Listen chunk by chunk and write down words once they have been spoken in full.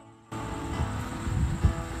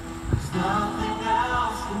Nothing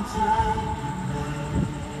else can take your place.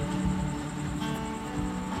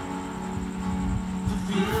 To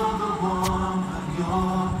feel the warmth of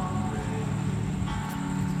your embrace.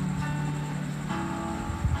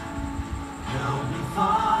 Help me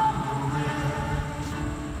find a way.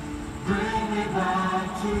 Bring me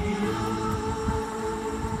back to you.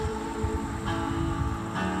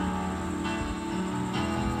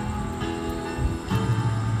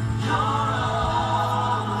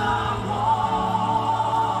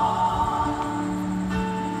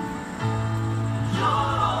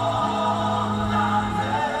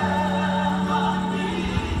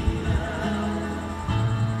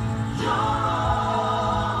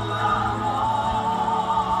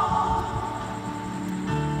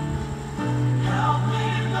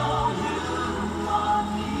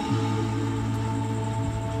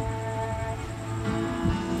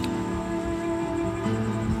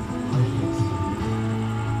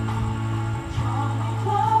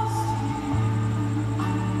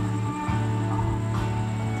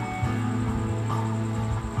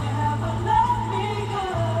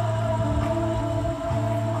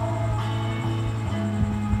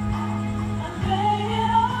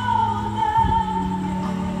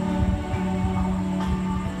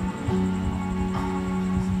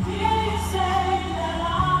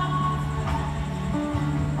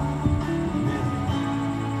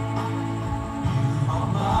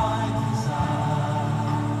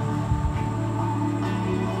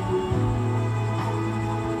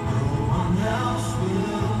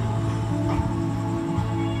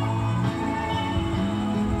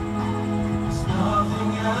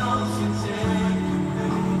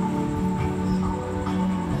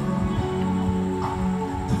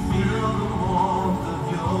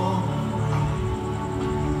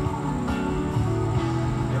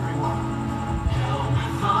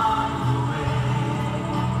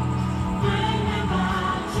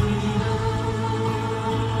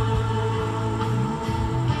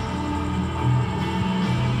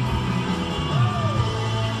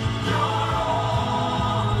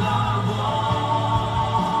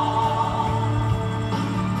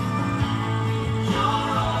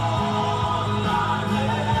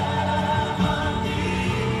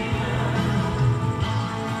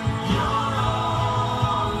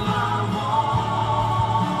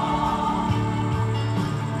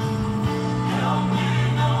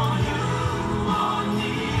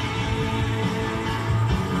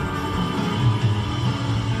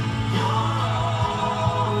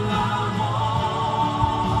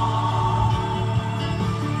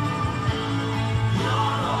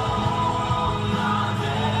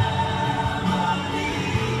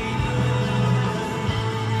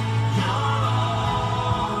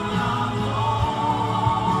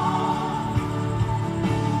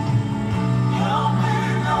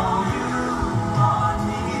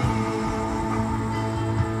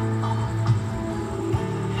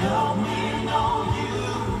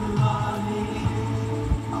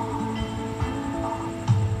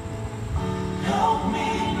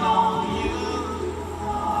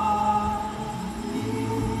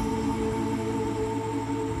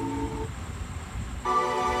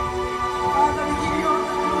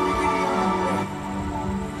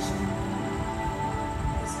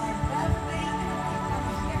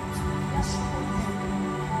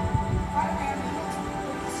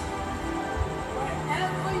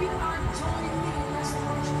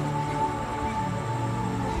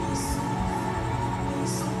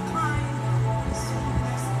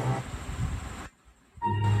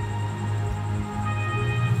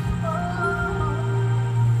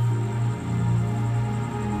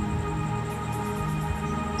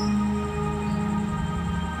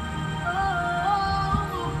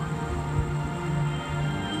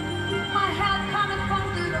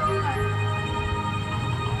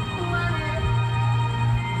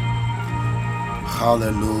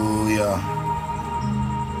 Hallelujah.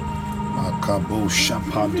 Makabo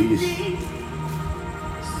Shapadis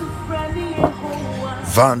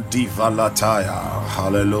Vandi Valataya.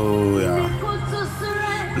 Hallelujah.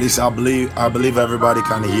 Please, I believe everybody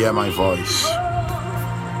can hear my voice.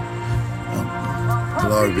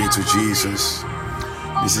 Glory be to Jesus.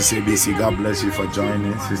 Mrs. ABC, God bless you for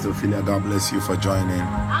joining. Sister Ophelia, God bless you for joining.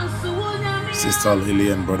 Sister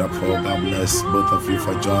Lily and Brother Paul, God bless both of you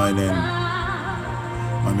for joining.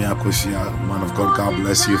 Mami Akosia, man of God, God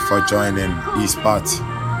bless you for joining. East Pat,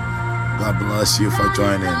 God bless you for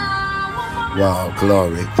joining. Wow,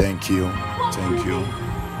 glory. Thank you. Thank you.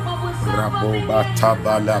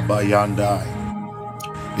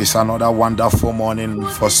 It's another wonderful morning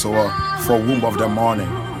for womb of the morning.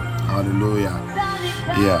 Hallelujah.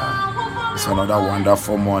 Yeah. It's another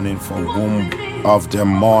wonderful morning for womb of the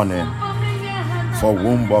morning. For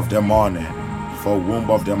womb of the morning. For womb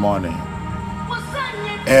of the morning.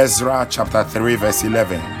 Ezra chapter 3 verse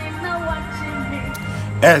 11.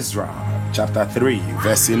 Ezra chapter 3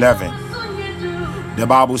 verse 11. The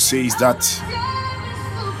Bible says that,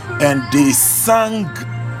 and they sang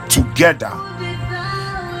together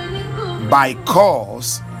by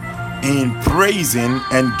cause in praising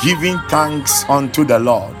and giving thanks unto the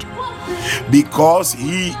Lord, because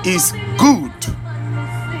he is good,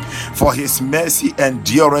 for his mercy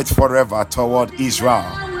endureth forever toward Israel.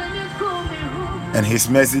 And his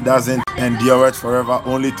mercy doesn't endure it forever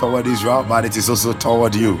only toward Israel, but it is also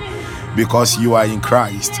toward you, because you are in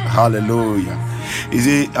Christ. Hallelujah. You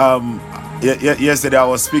see, yesterday I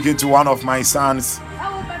was speaking to one of my sons,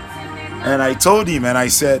 and I told him, and I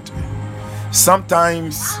said,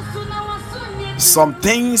 sometimes some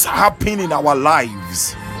things happen in our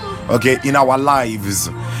lives. Okay, in our lives,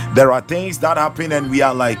 there are things that happen, and we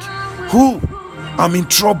are like, I'm in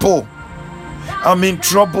trouble. I'm in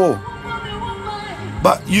trouble.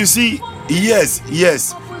 But you see, yes,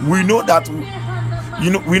 we know that,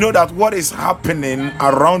 we know that what is happening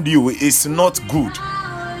around you is not good.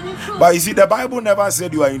 But you see, the Bible never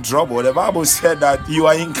said you are in trouble. The Bible said that you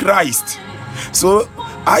are in Christ. So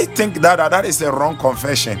I think that is a wrong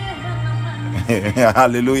confession.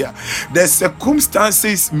 Hallelujah. The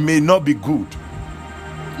circumstances may not be good,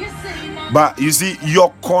 but you see,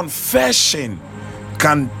 your confession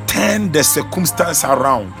can turn the circumstance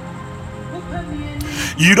around.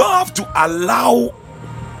 You don't have to allow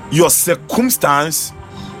your circumstance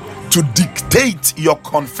to dictate your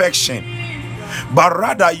confession, but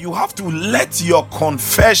rather you have to let your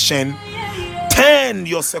confession turn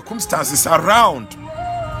your circumstances around.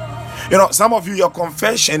 You know, some of you, your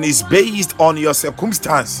confession is based on your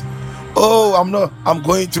circumstance. I'm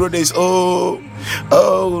going through this. Oh,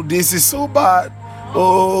 this is so bad.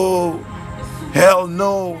 Oh, hell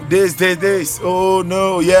no. This. Oh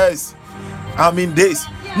no, yes. I'm in this.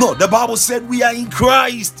 No, the Bible said we are in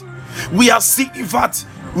Christ. We are seated. In fact,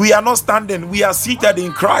 we are not standing. We are seated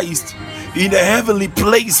in Christ in the heavenly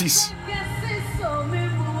places.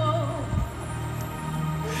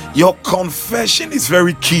 Your confession is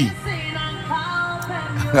very key.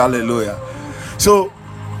 Hallelujah. So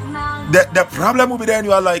the problem will be then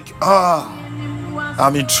you are like,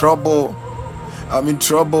 I'm in trouble. I'm in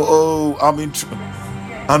trouble. Oh, I'm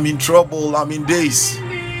in trouble. I'm in this.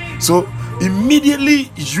 So immediately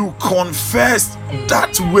you confess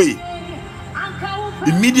that way.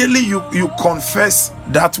 Immediately you confess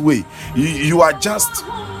that way. You are just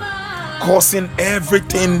causing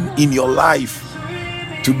everything in your life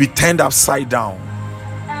to be turned upside down.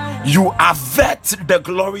 You avert the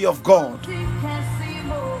glory of God.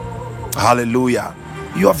 Hallelujah.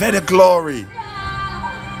 You avert the glory.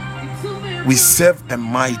 We serve a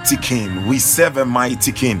mighty king. We serve a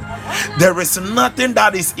mighty king. There is nothing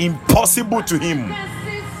that is impossible to him.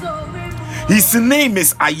 His name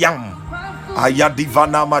is I Am.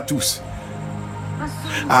 Ayadivana Matus.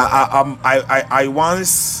 I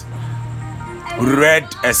once read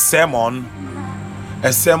a sermon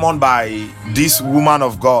by this woman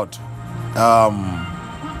of God,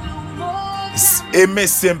 Amy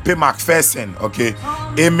Sempe McPherson. Okay,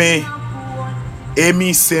 Amy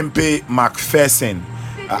Sempe McPherson,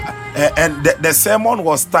 and the sermon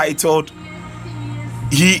was titled,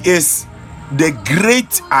 "He is the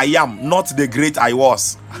great I am, not the great I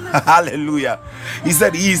was." Hallelujah. He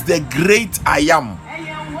said he is the great I am,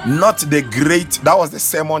 not the great. That was the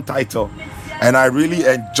sermon title, and I really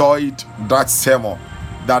enjoyed that sermon.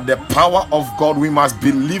 That the power of God, we must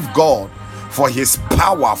believe God for his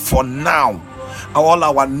power for now, all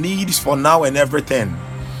our needs for now and everything.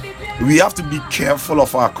 We have to be careful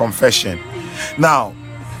of our confession. Now,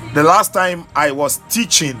 the last time I was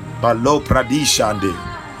teaching Balo Pradishande,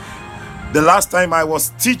 the last time I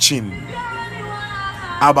was teaching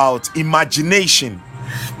about imagination,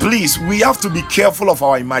 please, we have to be careful of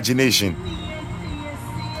our imagination.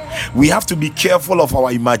 We have to be careful of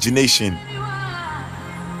our imagination.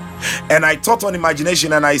 And I taught on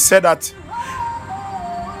imagination, and I said that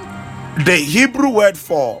the Hebrew word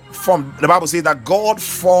for form, the Bible says that God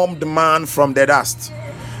formed man from the dust.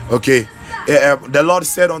 Okay, the Lord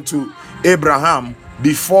said unto Abraham,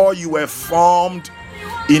 before you were formed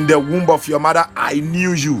in the womb of your mother, I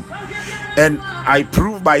knew you. And I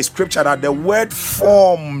proved by scripture that the word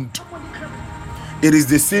formed, it is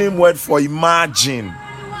the same word for imagine,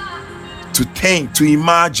 to think, to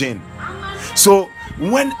imagine. So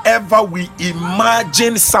whenever we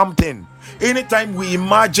imagine something, anytime we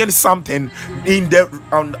imagine something in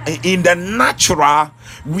the natural,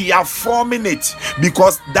 we are forming it,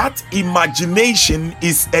 because that imagination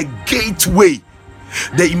is a gateway.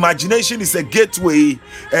 The imagination is a gateway,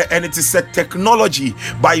 and it is a technology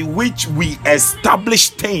by which we establish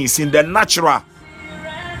things in the natural.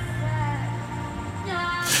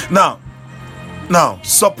 Now,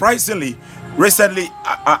 surprisingly, recently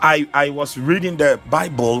I was reading the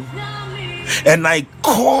Bible, and I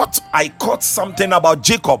caught something about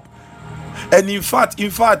Jacob, and in fact,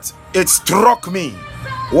 it struck me.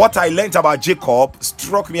 What I learned about Jacob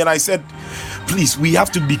struck me, and I said, please, we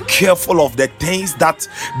have to be careful of the things, that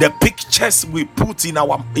the pictures we put in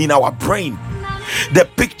our brain, the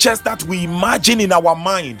pictures that we imagine in our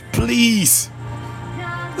mind. Please,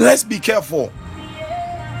 let's be careful.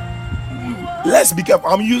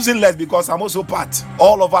 I'm using less because I'm also part.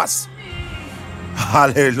 All of us.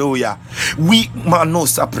 Hallelujah. We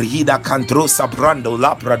manosa prehida cantro sabrando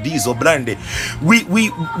la pradiso brande. We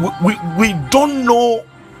don't know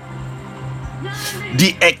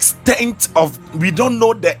the extent,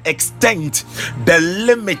 the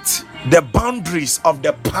limit, the boundaries of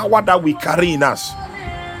the power that we carry in us.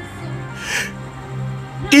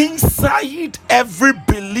 Inside every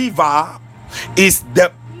believer is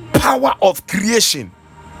the power of creation.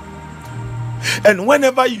 And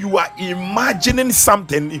whenever you are imagining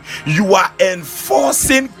something, you are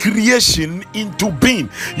enforcing creation into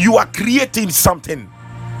being. You are creating something.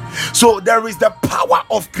 So there is the power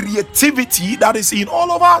of creativity that is in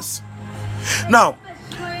all of us. Now,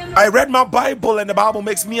 I read my Bible, and the Bible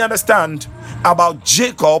makes me understand about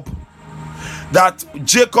Jacob, that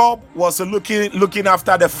Jacob was looking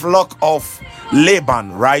after the flock of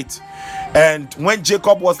Laban, right? And when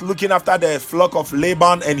Jacob was looking after the flock of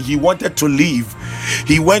Laban and he wanted to leave,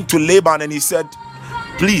 he went to Laban and he said,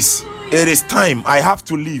 please, it is time, I have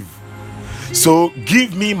to leave, so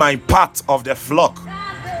give me my part of the flock,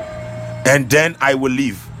 and then I will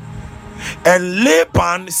leave. And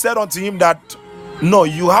Laban said unto him that, no,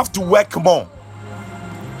 you have to work more,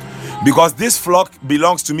 because this flock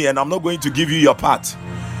belongs to me, and I'm not going to give you your part,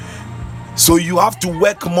 so you have to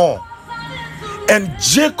work more. And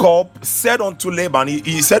Jacob said unto Laban,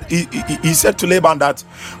 he said to Laban that,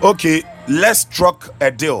 okay, let's strike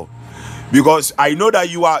a deal, because I know that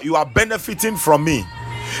you are benefiting from me,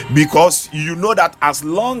 because you know that as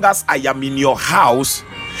long as I am in your house,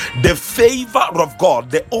 the favor of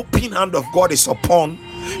God, the open hand of God is upon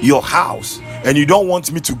your house, and you don't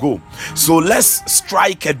want me to go. So let's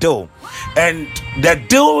strike a deal. And the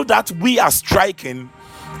deal that we are striking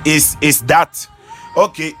is that,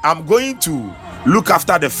 okay, I'm going to look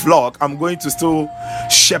after the flock, I'm going to still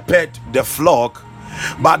shepherd the flock,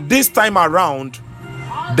 but this time around,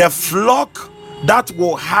 the flock that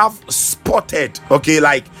will have spotted, okay,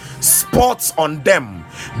 like spots on them,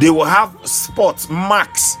 they will have spots,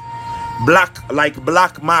 marks, black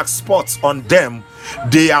marks, spots on them,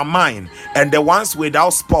 they are mine, and the ones without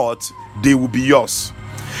spots, they will be yours.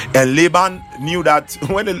 And Laban knew that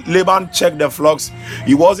when Laban checked the flocks,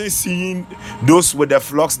 he wasn't seeing those with the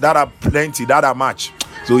flocks that are plenty, that are much.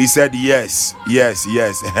 So he said, yes,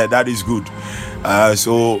 that is good.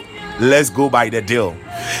 So let's go by the deal.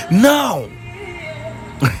 Now,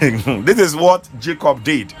 this is what Jacob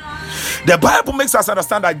did. The Bible makes us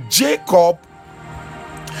understand that Jacob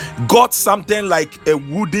got something like a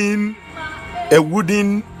wooden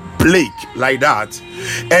plate like that,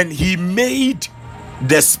 and he made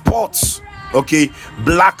the spots, okay,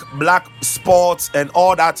 black spots and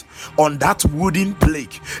all that on that wooden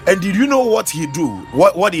plate. And did you know what he do?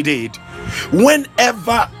 What he did?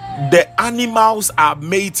 Whenever the animals are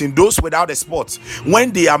mating, those without the spots,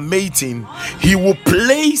 when they are mating, he will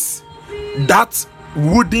place that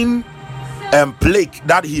wooden plate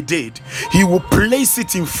that he did, he will place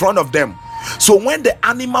it in front of them. So when the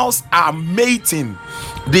animals are mating,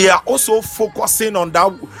 they are also focusing on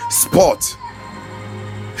that spot.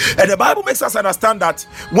 And the Bible makes us understand that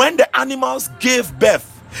when the animals gave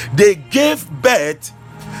birth, they gave birth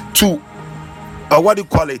to what do you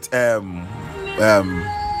call it?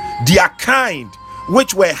 Their kind,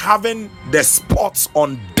 which were having the spots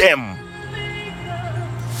on them.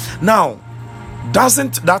 Now,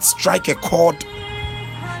 doesn't that strike a chord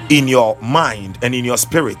in your mind and in your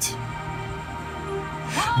spirit?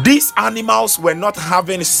 These animals were not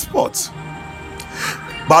having spots.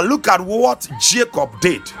 But look at what Jacob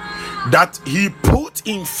did, that he put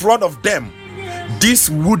in front of them this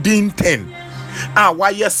wooden thing.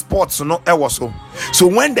 Why spots no so. So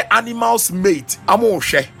when the animals mate, and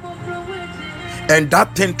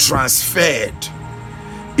that thing transferred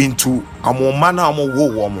into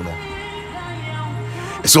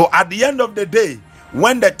So at the end of the day,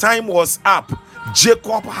 when the time was up,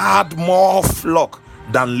 Jacob had more flock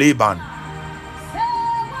than Laban.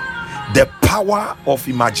 The power of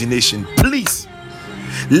imagination. Please,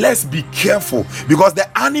 let's be careful, because the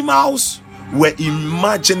animals were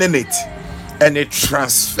imagining it and it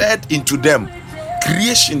transferred into them.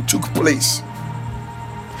 Creation took place.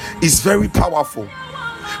 It's very powerful.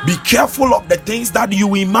 Be careful of the things that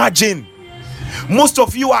you imagine. Most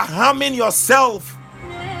of you are harming yourself.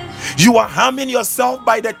 You are harming yourself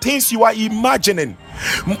by the things you are imagining.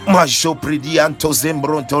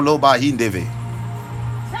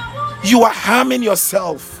 You are harming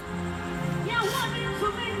yourself.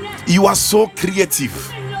 You are so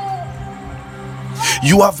creative.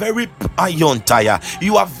 You are very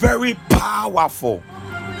you are very powerful.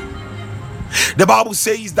 The Bible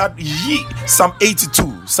says that Psalm 82,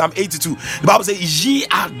 the Bible says, ye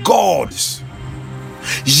are gods.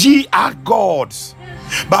 Ye are gods.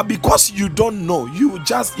 But because you don't know, you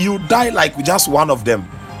die like just one of them,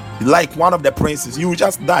 like one of the princes. You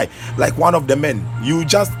just die like one of the men. You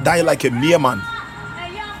just die like a mere man.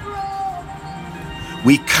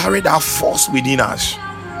 We carry that force within us.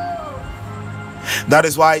 That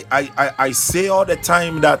is why I say all the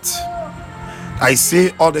time that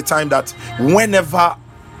whenever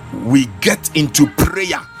we get into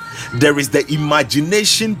prayer, there is the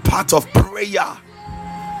imagination part of prayer.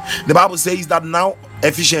 The Bible says that now,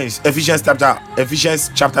 Ephesians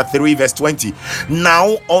chapter 3 verse 20,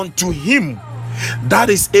 now unto him that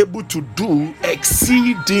is able to do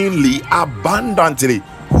exceedingly abundantly.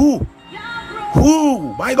 Who?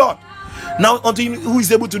 My God. Now unto him who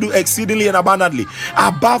is able to do exceedingly and abundantly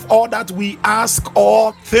above all that we ask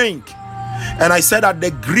or think. And I said that the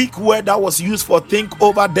Greek word that was used for think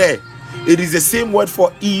over there, it is the same word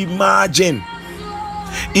for imagine.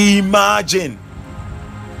 Imagine.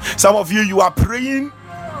 Some of you are praying,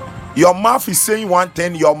 your mouth is saying one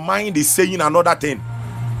thing, your mind is saying another thing.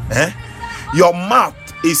 Your mouth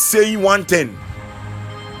is saying one thing,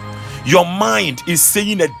 your mind is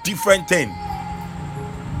saying a different thing.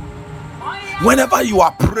 Whenever you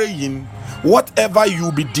are praying, whatever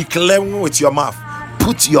you be declaring with your mouth,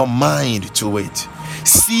 put your mind to it.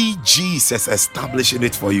 See Jesus establishing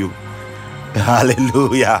it for you.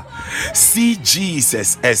 Hallelujah. See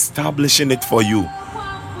Jesus establishing it for you.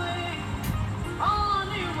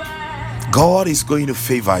 God is going to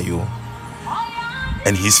favor you,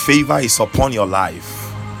 and his favor is upon your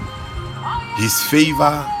life. His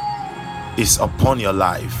favor is upon your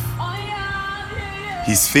life.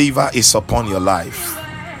 His favor is upon your life.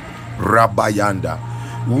 Rabbayanda.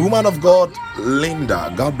 Woman of God,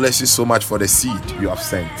 Linda, God bless you so much for the seed you have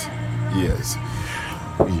sent. Yes,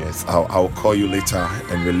 I'll call you later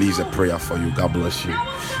and release a prayer for you. God bless you.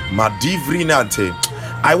 Madivri Nante,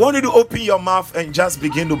 I want you to open your mouth and just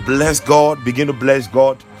begin to bless God. Begin to bless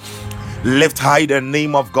God. Lift high the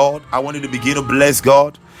name of God. I want you to begin to bless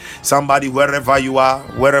God. Somebody, wherever you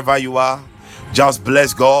are, just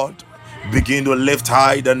bless God. Begin to lift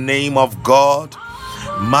high the name of God.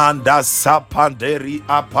 Manda sapanderi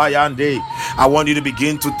apayande. I want you to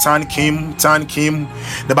begin to thank him.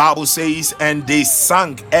 The Bible says, and they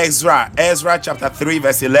sang, Ezra chapter 3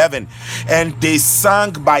 verse 11, and they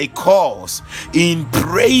sang by chorus in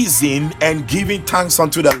praising and giving thanks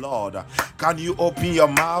unto the Lord. Can you open your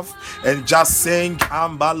mouth and just sing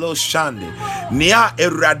Ambalo Shande? Nia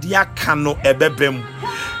eradia kano ebebem.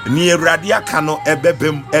 Ni eradia kano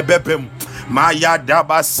ebebem. Maya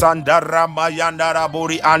daba sandara mayandara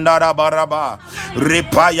bori andara baraba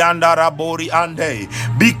repayandara bori ande.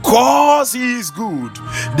 Because he is good,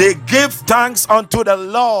 they give thanks unto the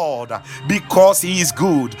Lord, because he is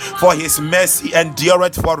good, for his mercy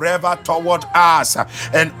endureth forever toward us.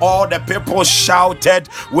 And all the people shouted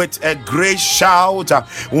with a great shout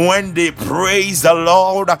when they praised the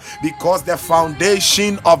Lord, because the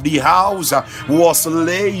foundation of the house was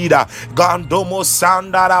laid. Gandomo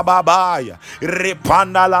sandara babaya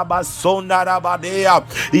repanda la basonda rabadea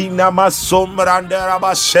inama sombranda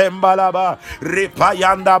rabashemba laba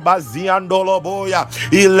repayanda baziando loboya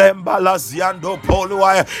ilemba laziando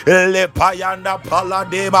polua lepayanda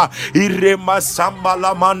paladema irema samba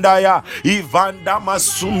la mandaya ivanda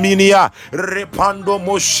masuminia repando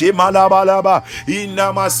moshima la balaba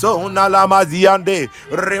inama sona la maziande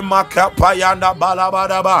remaka payanda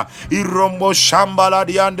balabadaba irombo shambala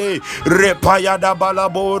diande repayada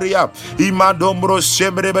balaboria imadombro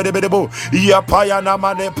sembre bedebo ya payana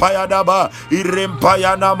mane payadaba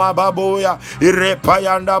Irimpayana mababoya,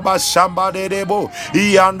 Irepayanda basamba de debo,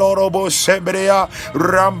 Iandorobo sebrea,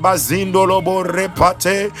 Rambazindo lobo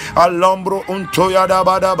repate, Alombro untoya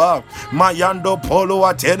dabadaba, Mayando polo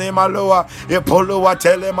atene maloa, e polo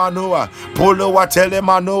atele manoa, polo atele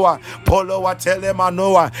manoa, polo atele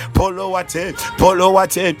manoa, polo ate, polo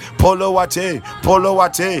ate, polo ate, polo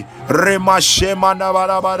ate, Remashema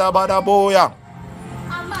nabada boya.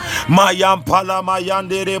 Mayampala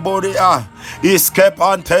mayandere borea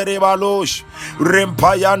iskepantere balosh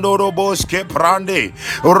rimpayando roboske prande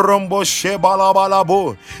rombo shebala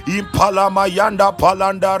balabo impala mayanda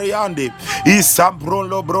palandariande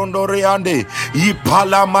isampronlo brondoriande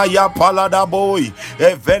ipala maya palada boy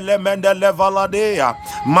evele mende levaladea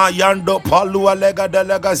mayando palua lega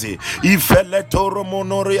delegazi ifele toro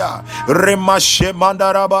monoria remashe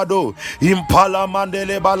mandarabado impala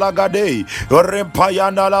mandele balagade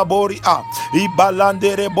rempayanda la boria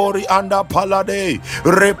ibalandere bori anda palade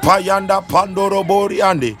repayanda pandoro bori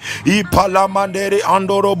ande ipalamandere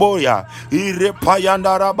andoro boya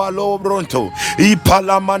irepayanda rabalo bronto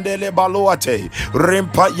ipalamandele baloate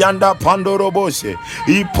rempayanda pandoro bose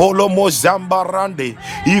ipolo mozambarande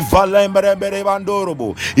ivalembre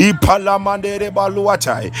bandorobo ipalamandere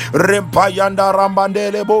baluatai rempayanda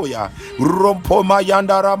rambandele boya rompo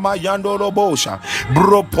mayanda ramayando robosha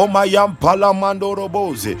bropo mayam palamando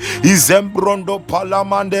roboze izembrondo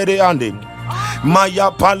palamandere ande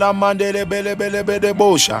Maya palamandele bele bele bele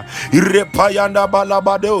bosha repayanda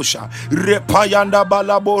balabadosha repayanda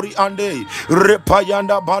balabori ande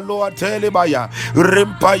repayanda baloa telebaya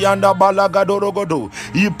rempayanda balagadorogodo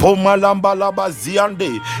ipomalamba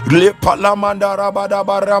labaziande le palamanda rabada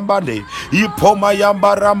barambande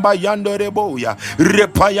ipomayamba ramba yandore boya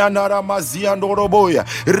repayanda ramaziando roboya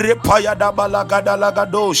repayada balagada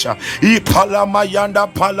lagadosha ipalamayanda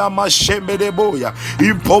palama shembede boya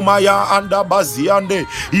ipomaya anda baziande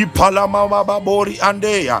ipalama babori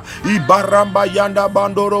andeya ibaramba yanda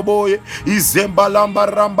bandoro boye izembalamba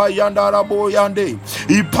ramba yanda raboyande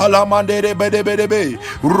ipalamandere bedebedebe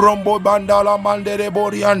rombo bandala mandere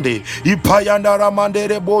boriande ipayanda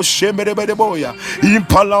ramandere bo shemere bedeboya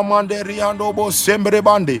ipalamandere ando bo sembre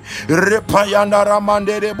bande repayanda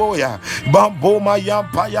ramandere boya bamboma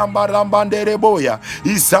yampa yamba rambandere boya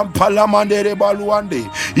isampalamandere baluande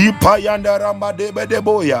ipayanda ramade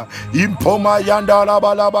bedeboya impoma yanda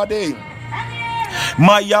labalabade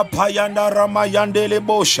Maya payanda ramayandele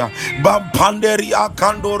bosha bampanderi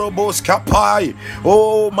akandoro boskapai.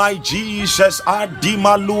 Oh my Jesus,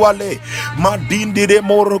 adima luale madindire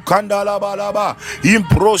moro kandala balaba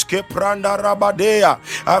improske pranda rabadea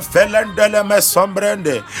afelendele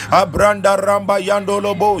mesombrende abranda ramba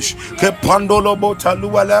yandolo bosh ke pandolo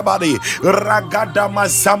botaluale badi ragada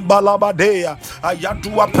masambala badea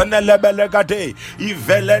ayatua penelebelegade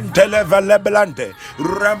ivelentele velebelante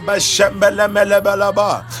ramba shembele melebelaba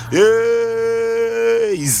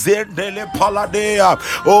zendele paladea.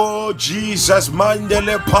 Oh Jesus,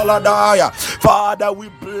 mandele paladaya. Father, we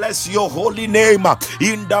bless your holy name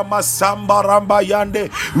in the masamba ramba yande.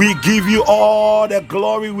 We give you all the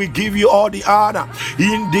glory, we give you all the honor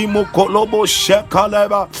in the mukolobo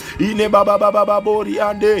shekaleba ine baba baba bori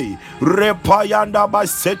ande repayanda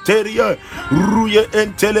baseteria ruye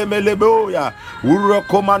entelemeleboya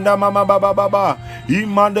urokomanda mama baba baba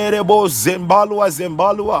imanderebo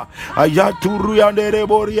zembalua ayaturu yandere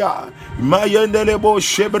boria mayendelebo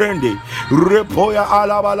shebrende repoya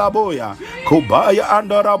alabalaboya kobaya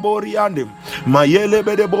andara boriande mayele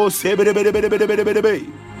bedebo sebrebedebedebedebedebe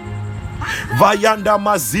Vayanda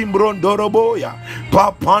mazimbron doroboya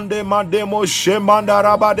papande mademo shemanda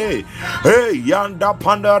rabade hey yanda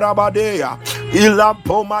panda rabadeya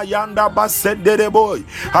ilampoma yanda basendere boy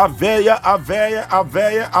aveya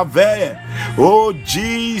oh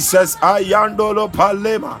Jesus ayandolo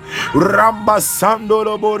palema ramba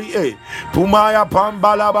sandolo borie pumaya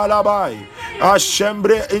pambala balabai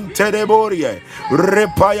ashembre intereborie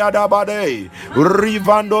repayada bade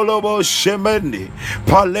rivandolobo shemendi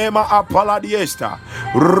palema apaladiesta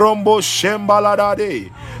rombo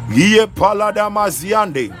shembaladade ye palada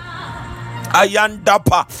maziande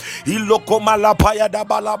ayandapa ilokoma la paya da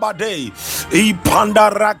balabade ipanda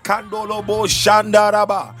rakandolo bo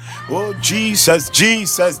shandaraba. Oh Jesus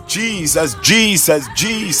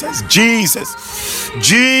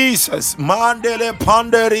mandele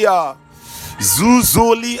panderia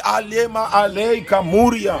zuzuli alema aleika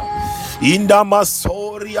muria inda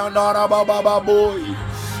masori andaraba baba boy.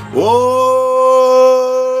 Oh,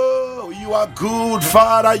 you are good,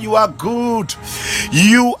 Father. You are good.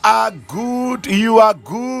 You are good. You are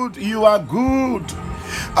good. You are good.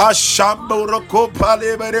 Ashamboroko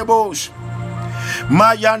paleberebosh.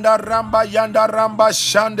 Mayanda ramba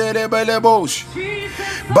shandere belebosh.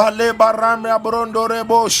 Bale baramba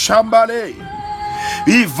brondorebo shambale.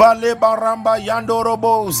 Ivale baramba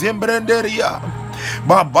yandorobo zembrenderia.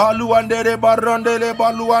 Babalu andere barondele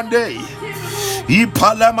baluande.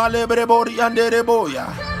 Ipalama lebrebori andere boya.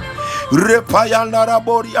 Repayanda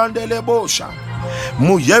rabori andele bosha.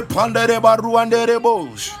 Muye pandere baru andere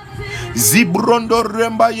bosh. Zibrondo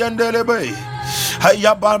remba yandelebe.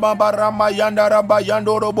 Hayabama barama yandaraba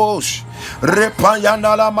yandorobosh.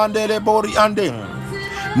 Repayanda la mandele bori ande.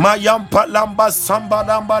 Mayampa lamba samba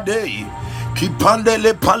lamba de.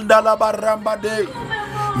 Kipandele panda la baramba de.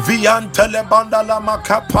 Viantele banda la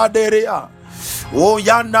makapaderea. O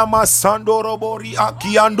yanda masando bori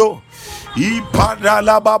akiando. Ipada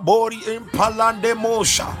la babori impalande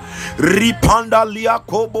mosha. Ripanda lia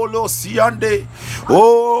kobolo siande.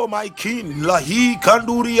 Oh my king, lahi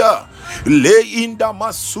kanduria. Le inda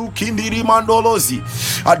masuki ndiri mandolozi.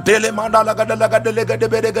 Adele mandala gadele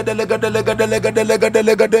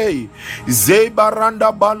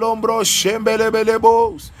Zebaranda balombro shembele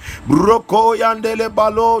bos. Broko yandele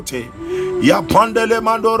balote. Yapandele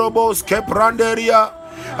mandorobos kepranderia.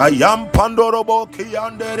 Ayam pandorobo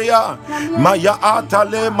kianderia. Maya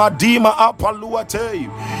atale madima apaluate.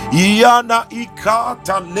 Iana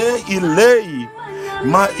ikata le ilei.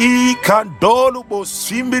 Maikandolu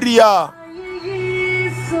bosimbiria.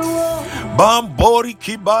 Bambori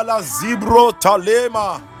kibala zibro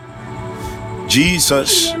talema.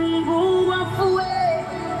 Jesus.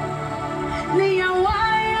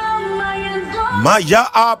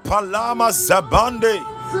 Maya apalama zabande.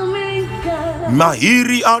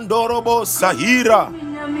 Mahiri andorobo sahira.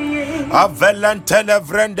 Avelentele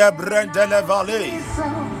vrende brendele vale.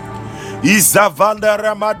 Izavanda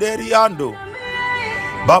ramaderi ando.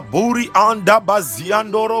 Baburi anda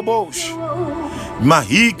baziando robosh.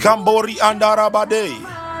 Mahi kambori anda rabade.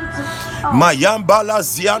 Mayambala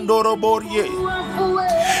ziando roborie.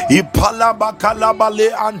 Ipala bakala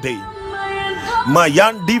bale ande.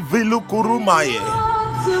 Mayandi vilukurumaye.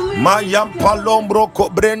 Mayam palombro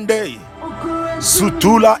kobrende.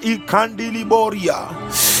 Sutula ikandili boria.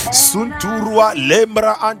 Sunturua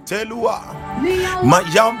lembra antelua.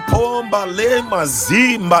 Mayampomba le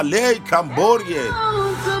mazimba le kamborie.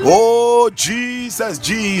 Oh Jesus,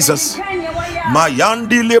 Jesus.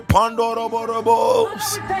 Mayandi le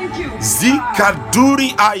pandoroborobos.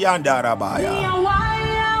 Zikaduri ayandarabaya.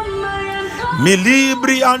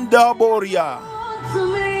 Milibri andaboria.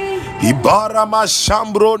 Ibara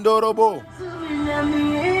mashambro ndorobo.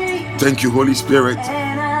 Thank you, Holy Spirit.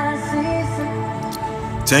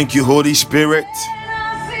 Thank you, Holy Spirit.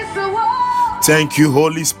 Thank you,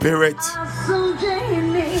 Holy Spirit.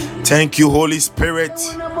 Thank you, Holy Spirit.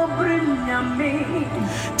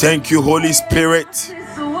 Thank you, Holy Spirit.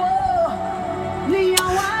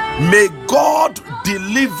 May God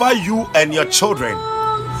deliver you and your children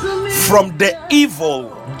from the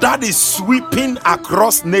evil that is sweeping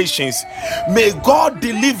across nations. May God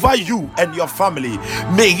deliver you and your family.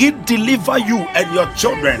 May He deliver you and your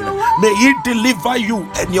children. May He deliver you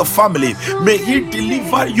and your family. May He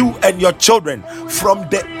deliver you and your children from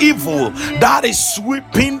the evil that is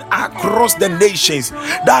sweeping across the nations.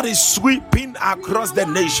 That is sweeping across the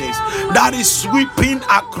nations. That is sweeping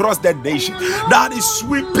across the nations. That is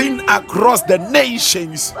sweeping across the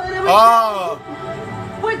nations. Ah.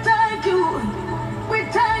 We thank you. We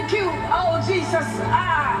thank you. Oh, Jesus.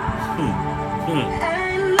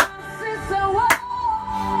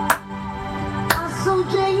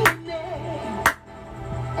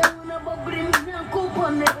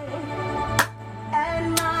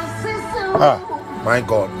 And my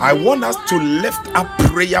God, I want us to lift up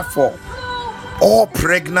prayer for all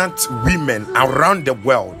pregnant women around the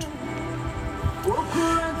world.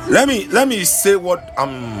 Let me say what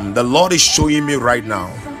the Lord is showing me right now.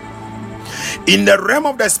 In the realm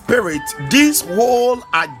of the spirit, this whole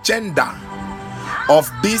agenda of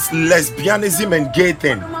this lesbianism and gay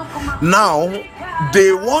thing, now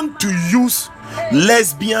they want to use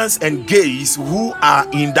lesbians and gays who are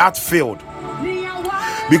in that field.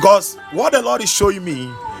 Because what the Lord is showing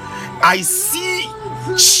me, I see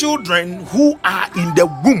children who are in the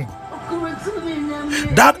womb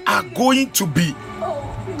that are going to be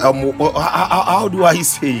how do I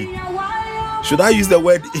say? Should I use the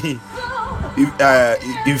word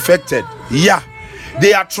infected? Yeah,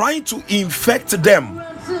 they are trying to infect them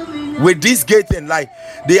with this gay thing. Like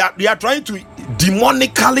they are trying to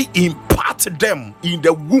demonically impart them in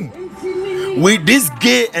the womb with this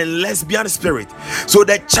gay and lesbian spirit. So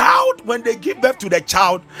the child, when they give birth to the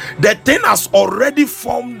child, the thing has already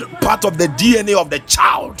formed part of the DNA of the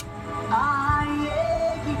child.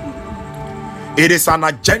 It is an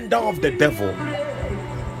agenda of the devil.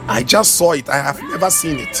 I just saw it. I have never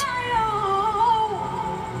seen it.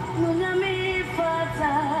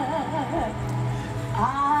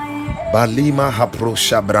 Balima hapro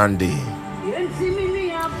shabrandi.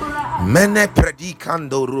 Mene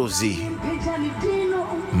predicando rosi.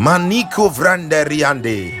 Maniko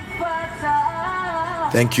vranderiande.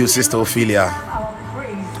 Thank you, Sister Ophelia.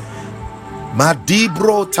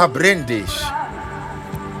 Madibro tabrendish.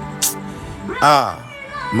 Ah,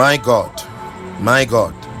 my God. My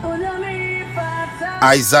God.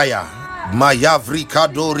 Isaiah. Mayavri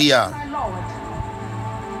Kadoria.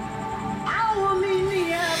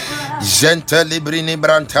 Gentelibrini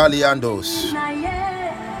brantaliandos.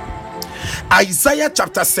 Isaiah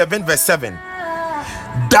chapter 7 verse 7.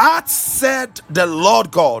 That said the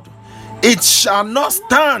Lord God, it shall not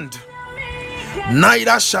stand,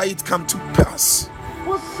 neither shall it come to pass.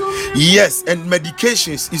 Yes, and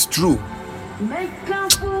medications is true.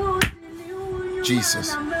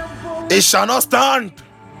 Jesus. It shall not stand,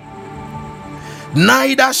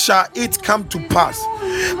 neither shall it come to pass.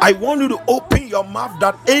 I want you to open your mouth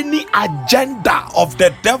that any agenda of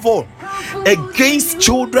the devil against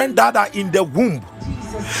children that are in the womb,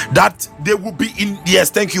 that they will be in, yes,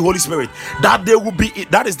 thank you Holy Spirit, that they will be,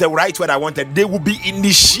 that is the right word I wanted, they will be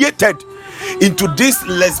initiated into this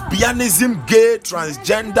lesbianism, gay,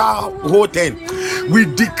 transgender whole thing. We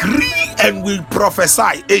decree and we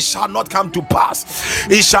prophesy, it shall not come to pass.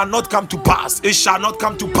 It shall not come to pass. It shall not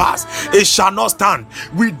come to pass. It shall not stand.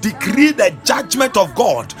 We decree the judgment of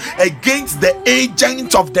God against the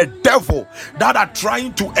agents of the devil that are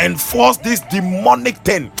trying to enforce this demonic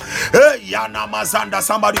thing. Hey, Yana Mazanda,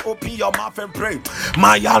 somebody open your mouth and pray.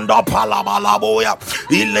 Mayanda palabalaboya,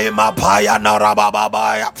 ilema payana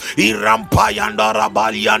rabababaya, irampayanda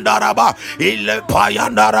rabayanda raba, ile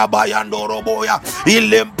payanda rabayando roboya,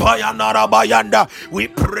 ile payanda rabayanda. We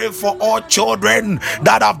pray for all children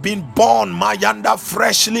that have been born, Mayanda,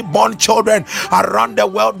 freshly born children around the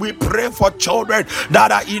world. We pray for children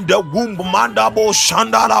that are in the womb, Mandabo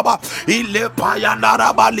Shandaraba, ile payanda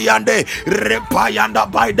rabaliande,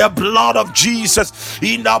 repayanda, by the blood of Jesus,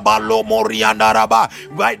 in the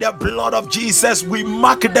Balomoriandaraba, by the blood of Jesus, we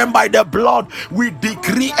mark them by the blood. We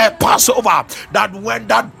decree a Passover that when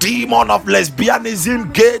that demon of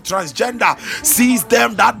lesbianism, gay, transgender sees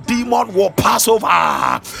them, that demon will pass over.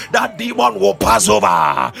 That demon will pass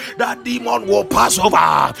over. That demon will pass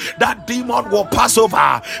over. That demon will pass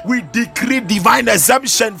over. We decree divine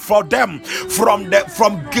exemption for them from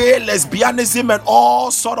gay, lesbianism, and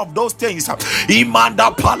all sort of those things.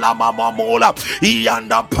 Imanda palamamola,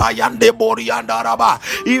 iyanda payande boriandaraba.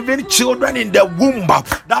 Even children in the womb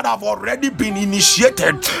that have already been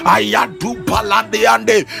initiated, ayadu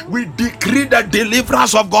paladeande. We decree the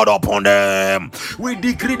deliverance of God upon them. We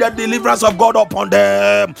decree the deliverance of God upon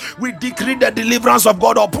them. We decree the deliverance of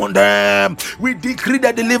God upon them. We decree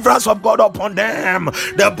the deliverance of God upon them.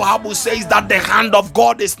 The Bible says that the hand of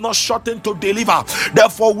God is not shortened to deliver.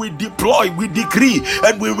 Therefore, we deploy, we decree,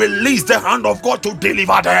 and we release the hand of God to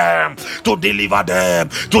deliver them, to deliver them,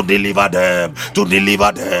 to deliver them, to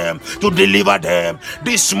deliver them, to deliver them.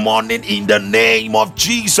 This morning, in the name of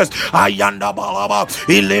Jesus, ayanda balaba,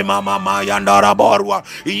 ilema mama yanda rabarwa,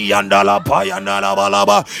 iyanda la payanda la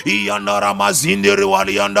balaba, iyanda ramazinde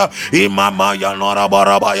rewalianda, imama yanda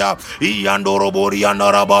rabarabaya, iyando robori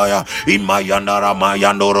yanda rabaya, imayanda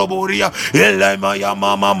ramayando roboria, ilema ya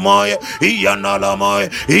mama moye, iyanda la moye,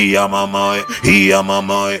 iyamamaye,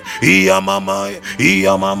 iyamamaye, iyamamaye,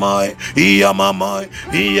 iyamamaye, iyamamaye,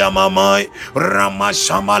 iyamamaye,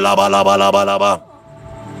 ramashama la balaba la balaba.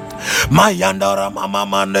 Mayandara mama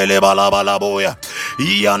mandele balabala boya,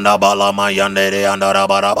 yanda bala mayandere yandara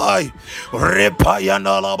barabai, repa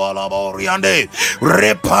yandala balaboriande,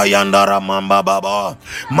 repa yandara mamba baba,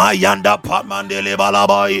 mayanda pa mandele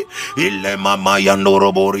balabai, ile mama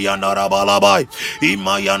yandoro bori yandara balabai,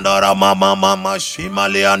 imayandara mama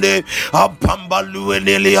shimaleande, apambalu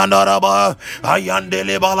endele yandara ba,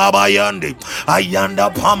 ayandele balabayande, ayanda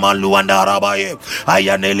pamalu andara baye,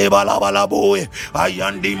 ayandele balabala boye,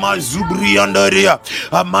 ayandi Zubri andaria,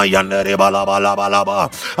 amayandere balabalabalaba,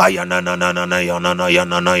 ayanana,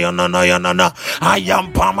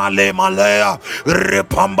 ayam pamale malea,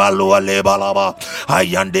 repambalo ale balaba,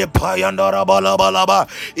 ayande payandara balabalaba.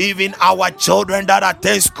 Even our children that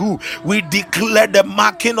attend school, we declare the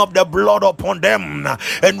marking of the blood upon them,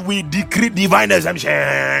 and we decree divine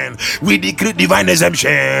exemption. We decree divine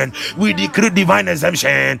exemption. We decree divine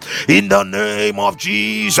exemption in the name of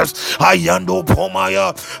Jesus. Ayando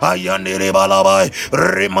pomaya. Ayandere balabai,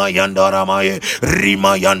 remayanda ramaye,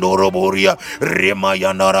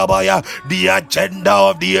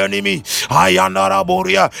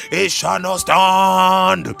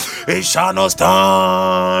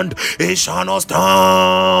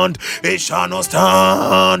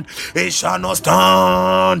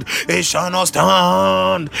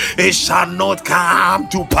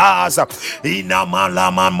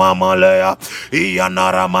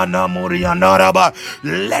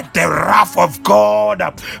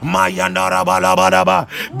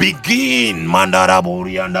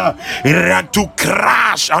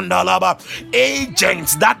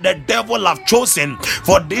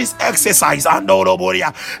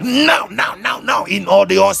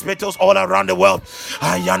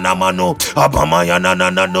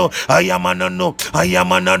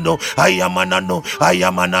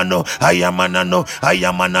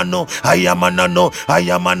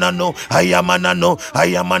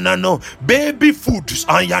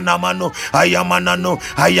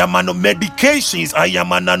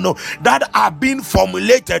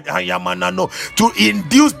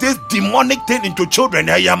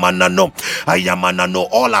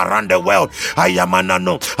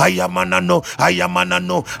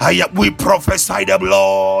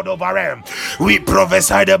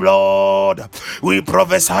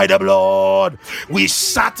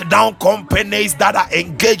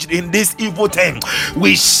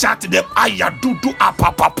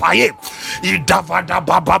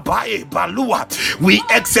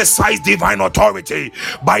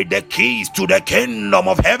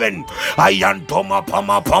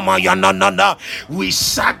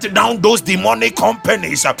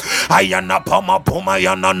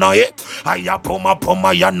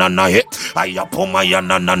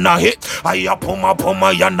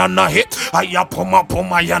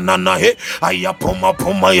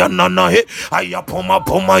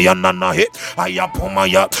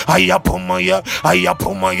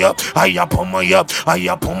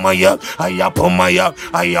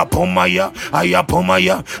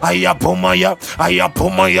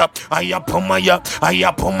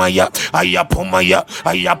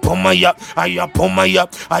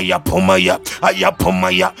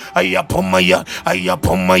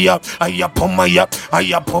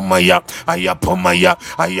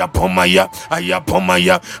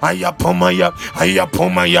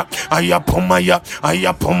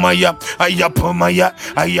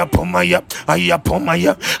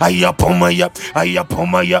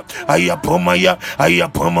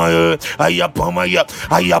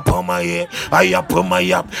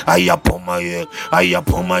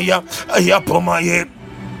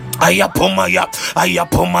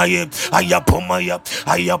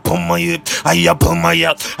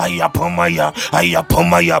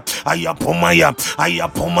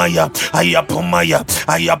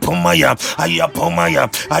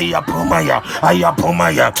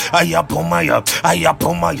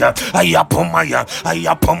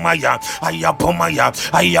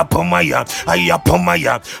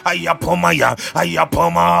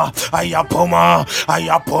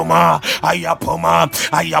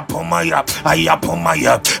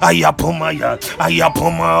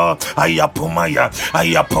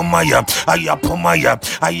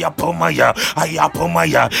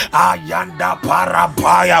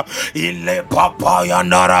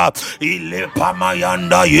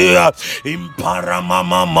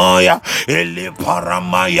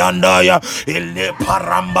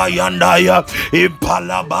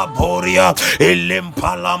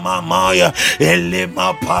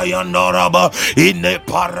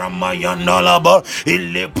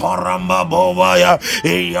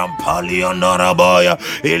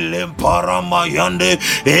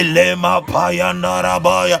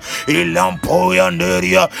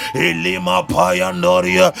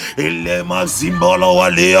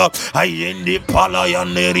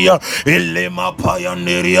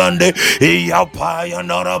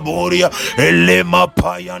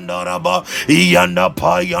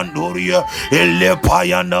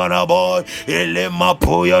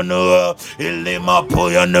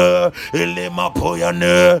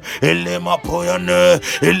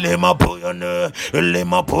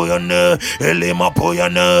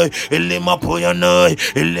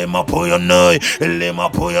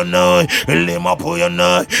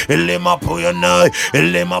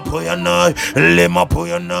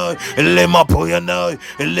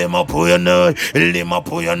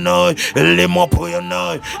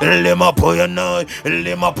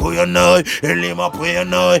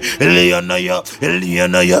 Liana, Lianaya,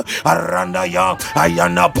 Lianaya, Arandaya,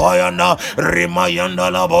 Ayana Payana, Rimayanda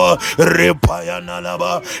Laba, Ripayana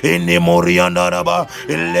Laba, Inimorianda Raba,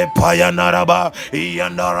 Lepayana Raba,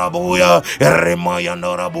 Yandarabuya,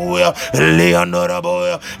 Rimayandarabuya,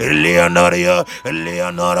 Leandarabuya, Leandaria,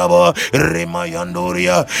 Leandaraba,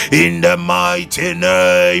 Rimayandoria, in the mighty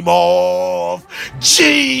name of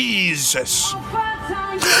Jesus.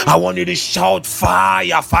 I want you to shout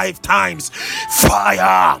fire 5 times.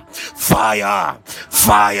 Fire, fire,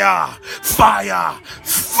 fire, fire,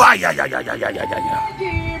 fire. Yeah, yeah, yeah, yeah, yeah,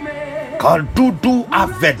 yeah. Kaldudu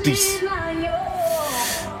avedis.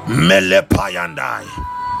 Melepayandai.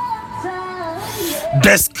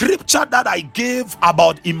 The scripture that I gave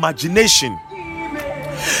about imagination,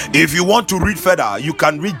 if you want to read further, you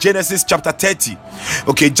can read Genesis chapter 30.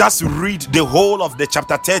 Okay, just read the whole of the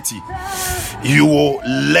chapter 30. You will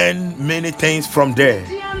learn many things from there,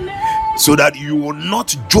 so that you will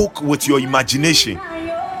not joke with your imagination.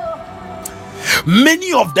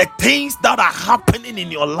 Many of the things that are happening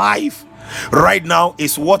in your life right now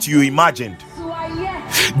is what you imagined.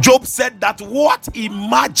 Job said that what I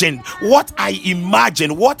imagined,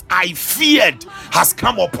 what I feared has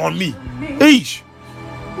come upon me. Eesh.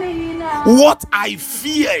 What I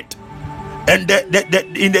feared. And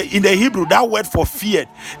in the Hebrew, that word for feared,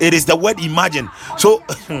 it is the word imagine. So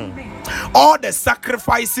all the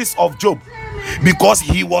sacrifices of Job, because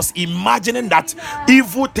he was imagining that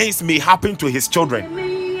evil things may happen to his children.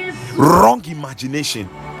 Wrong imagination.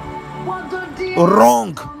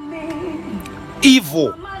 Wrong.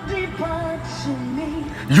 Evil.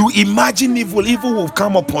 You imagine evil will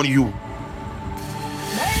come upon you.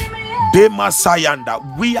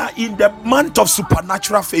 Demasayanda. We are in the month of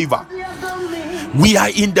supernatural favor. We are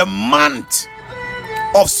in the month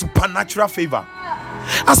of supernatural favor.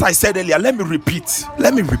 As I said earlier, let me repeat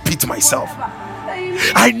myself.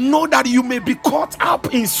 I know that you may be caught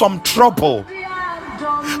up in some trouble.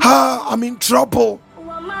 I'm in trouble.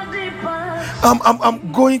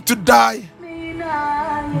 I'm going to die.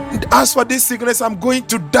 As for this sickness, I'm going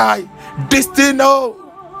to die. This thing, no,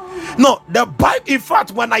 the Bible, in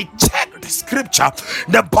fact, when I check the scripture,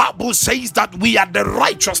 the Bible says that we are the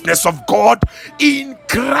righteousness of God in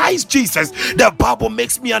Christ Jesus. The Bible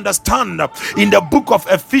makes me understand in the book of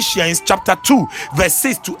Ephesians chapter 2 verse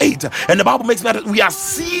 6 to 8, and the Bible makes me understand we are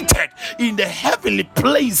seated in the heavenly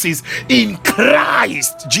places in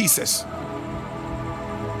Christ Jesus.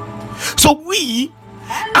 So we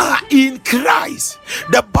are in Christ.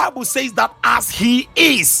 The Bible says that as he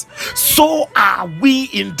is, so are we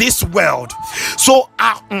in this world. So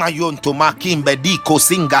the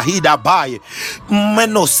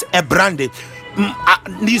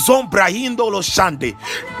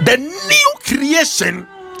new creation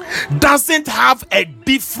doesn't have a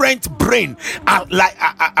different brain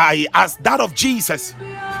as that of Jesus.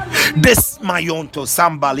 This mayonto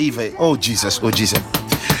sambalive. Oh Jesus.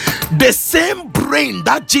 The same brain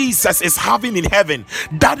that Jesus is having in heaven,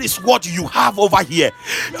 that is what you have over here.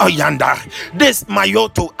 Yanda. This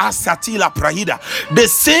mayoto asatila prahida. The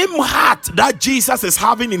same heart that Jesus is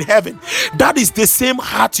having in heaven, that is the same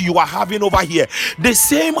heart you are having over here. The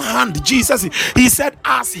same hand Jesus, he said,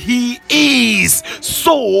 as he is,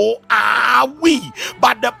 so are we.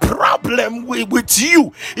 But the problem with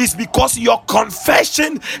you is because your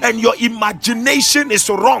confession and your imagination is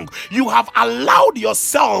wrong. You have allowed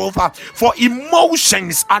yourself for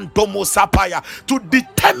emotions and domosapaya to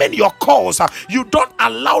determine your cause. You don't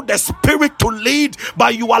allow the spirit to lead,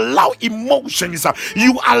 but you allow emotions.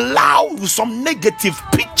 You allow some negative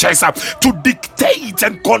pictures to dictate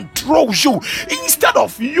and control you, instead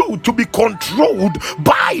of you to be controlled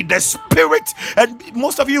by the spirit. And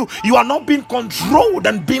most of you are not being controlled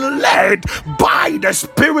and being led by the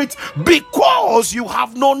spirit because you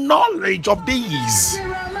have no knowledge of these.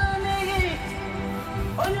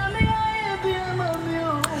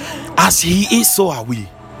 As he is, so are we.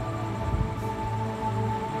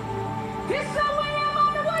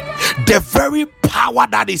 The very power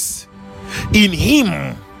that is in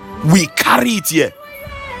him, we carry it here.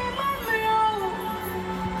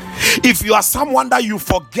 If you are someone that you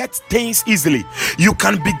forget things easily, you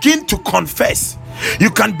can begin to confess. You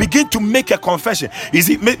can begin to make a confession. You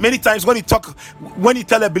see, many times when you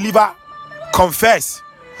tell a believer, confess.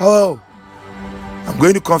 Oh, I'm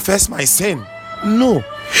going to confess my sin. No.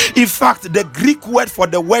 In fact, the Greek word for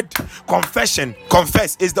the word confess,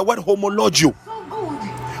 is the word homologio.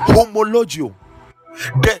 Homologio.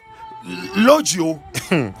 The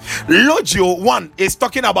logio, one, is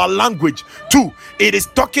talking about language. Two, it is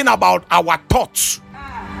talking about our thoughts.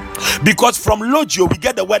 Because from logio we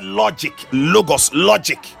get the word logic, logos,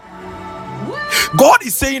 logic. God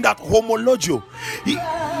is saying that homologio,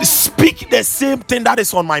 speak the same thing that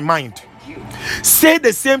is on my mind. Say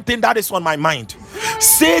the same thing that is on my mind.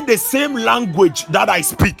 Say the same language that I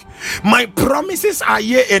speak. My promises are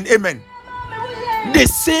yea and amen. The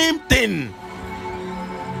same thing,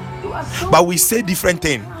 but we say different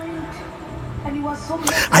thing.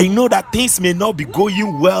 I know that things may not be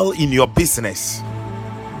going well in your business,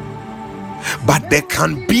 but there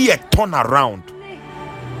can be a turnaround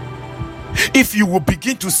if you will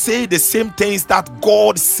begin to say the same things that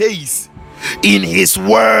God says in his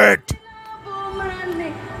word.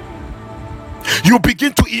 You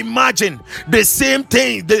begin to imagine the same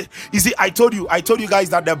thing. You see, I told you guys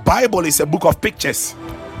that the Bible is a book of pictures.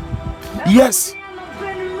 Yes,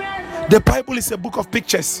 the Bible is a book of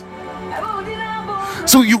pictures.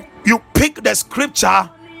 So you pick the scripture,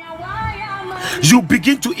 you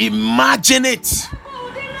begin to imagine it,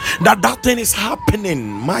 that thing is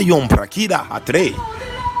happening. Mayom prakida hatre.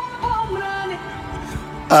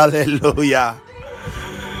 Hallelujah.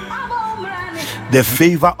 The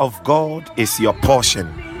favor of God is your portion.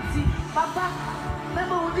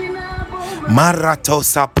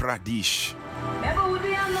 Maratosa Pradesh.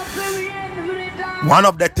 One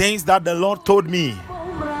of the things that the Lord told me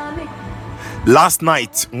last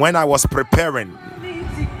night when I was preparing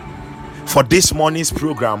for this morning's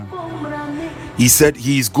program, he said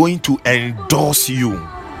he is going to endorse you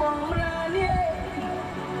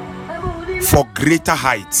for greater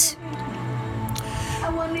heights.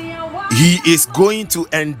 He is going to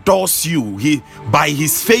endorse you. By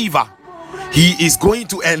his favor, he is going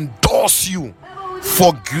to endorse you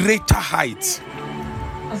for greater heights.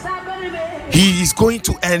 He is going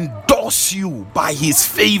to endorse you by his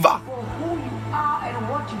favor.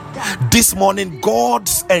 This morning,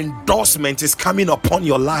 God's endorsement is coming upon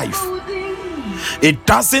your life. It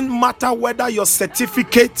doesn't matter whether your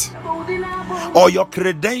certificate or your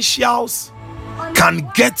credentials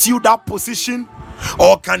can get you that position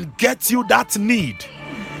or can get you that need.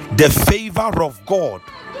 The favor of God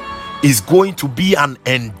is going to be an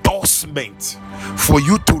endorsement for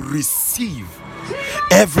you to receive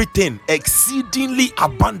everything exceedingly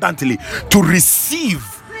abundantly, to receive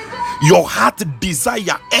your heart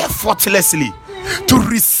desire effortlessly, to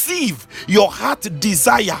receive your heart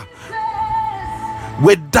desire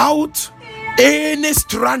without any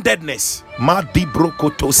strandedness.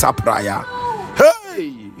 Madibrokoto sapraya.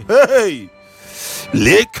 Hey.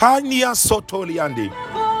 Lekania sotoliande.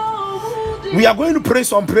 We are going to pray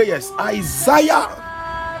some prayers. Isaiah,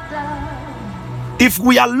 if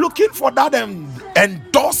we are looking for that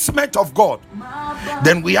endorsement of God,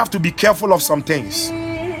 then we have to be careful of some things.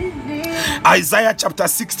 Isaiah chapter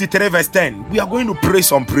 63 verse 10. We are going to pray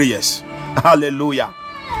some prayers. Hallelujah.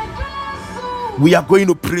 We are going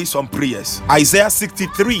to pray some prayers. Isaiah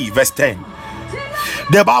 63 verse 10.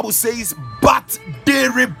 The Bible says, but they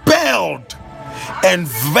rebelled and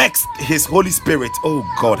vexed his Holy Spirit. Oh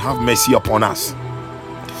God, have mercy upon us.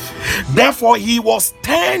 Therefore he was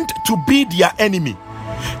turned to be their enemy,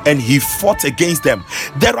 and he fought against them.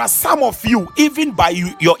 There are some of you, even by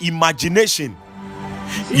your imagination,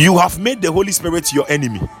 you have made the Holy Spirit your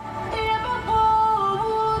enemy.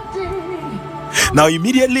 Now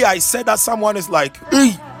immediately I said that, someone is like,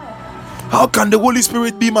 hey, how can the Holy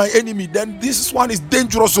Spirit be my enemy? Then this one is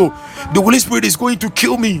dangerous, so the Holy Spirit is going to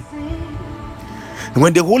kill me.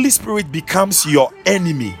 When the Holy Spirit becomes your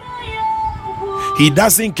enemy, he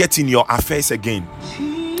doesn't get in your affairs again.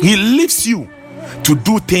 He leaves you to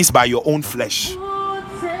do things by your own flesh.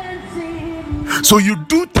 So you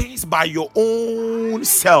do things by your own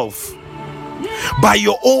self, by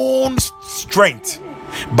your own strength,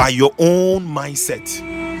 by your own mindset,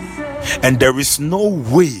 and there is no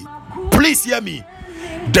way, please hear me,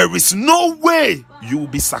 there is no way you will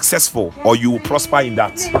be successful or you will prosper in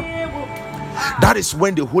that. That is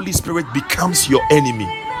when the Holy Spirit becomes your enemy.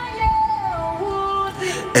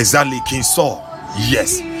 Exactly, King Saul.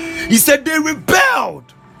 Yes, he said they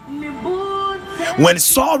rebelled. When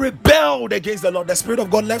Saul rebelled against the Lord, the Spirit of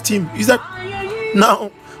God left him. He said,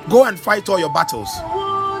 now go and fight all your battles.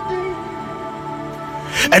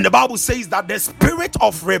 And the Bible says that the spirit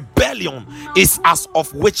of rebellion is as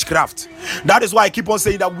of witchcraft. That is why I keep on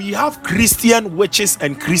saying that we have Christian witches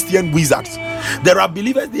and Christian wizards. There are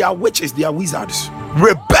believers, they are witches, they are wizards.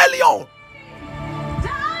 Rebellion.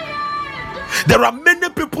 There are many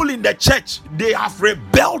people in the church, they have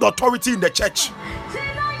rebelled authority in the church.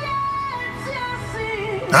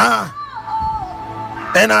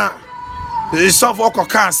 Some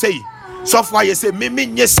can't say. So far you say,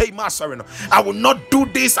 me say, master, I will not do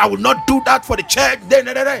this, I will not do that for the church.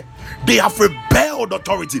 They have rebelled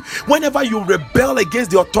authority. Whenever you rebel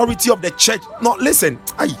against the authority of the church, no, listen,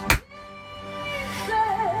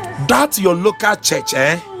 that's your local church,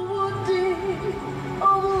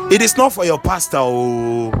 it is not for your pastor,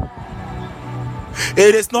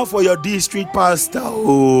 it is not for your district pastor,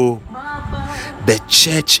 the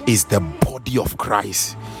church is the body of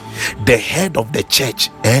Christ. The head of the church,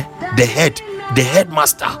 the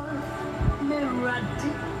headmaster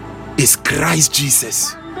is Christ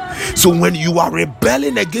Jesus. So when you are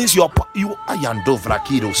rebelling against some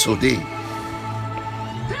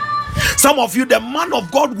of you, the man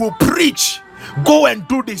of God will preach, go and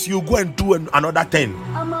do this, you go and do another thing.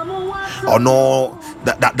 Oh no,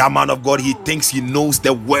 that man of God, he thinks he knows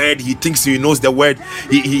the word. He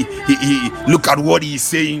He look at what he's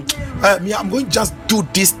saying. I'm going to just do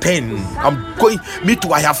this thing. Me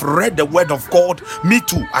too, I have read the word of God. Me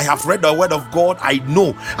too, I have read the word of God. I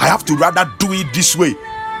know I have to rather do it this way.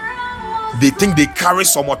 They think they carry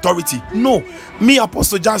some authority. No, me,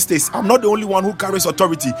 Apostle Justice, I'm not the only one who carries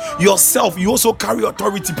authority. Yourself, you also carry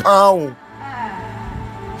authority.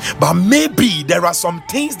 But maybe there are some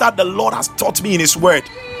things that the Lord has taught me in his word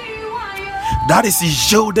that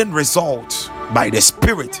is yielding results by the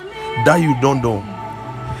Spirit that you don't know.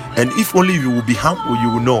 And if only you will be humble, you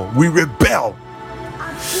will know. We rebel.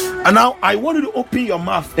 And now I want you to open your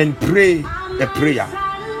mouth and pray a prayer.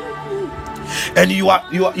 And you are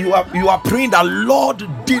praying that, Lord,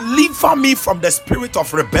 deliver me from the spirit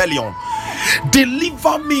of rebellion.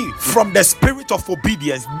 Deliver me from the spirit of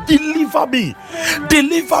obedience. Deliver me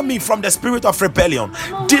from the spirit of rebellion.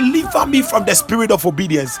 Deliver me from the spirit of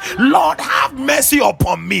obedience. Lord, have mercy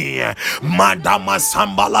upon me. Madama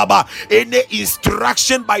Sambalaba, any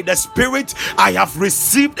instruction by the Spirit I have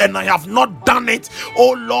received and I have not done it,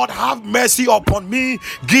 oh Lord, have mercy upon me.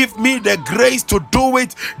 Give me the grace to do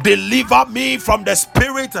it. Deliver me from the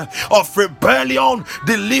spirit of rebellion.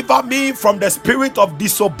 Deliver me from the spirit of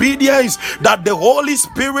disobedience, that the Holy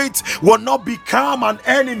Spirit will not become an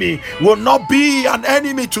enemy, will not be an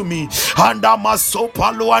enemy to me.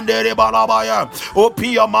 Open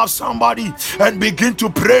your mouth, somebody, and begin to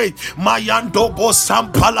pray. Mayando bo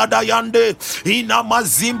sampalada yande ina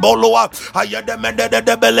mazimboloa ayade mendede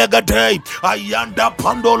de belegate ayanda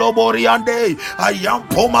pandolo boriande ayam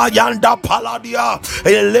poma yanda paladia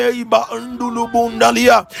eleiba undulu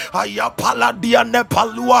bundalia ayapaladia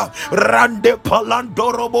nepalua rande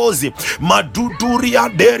palandorobozi maduduri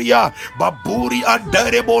anderia baburi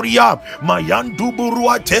andereboria mayandu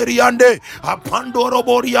burua teriande apandoro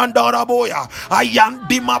borianda raboya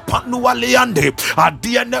ayandi mapanua leande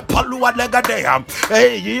adiene palua legadea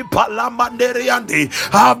ei palamanderiande.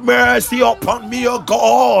 Have mercy upon me, O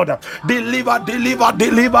God. Deliver me.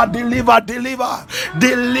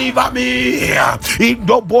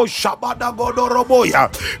 Indobo shabada godoroboya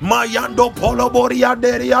mayando poloboria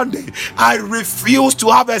deriande. I refuse to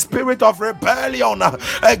have a spirit of rebellion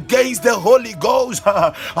against the Holy Ghost.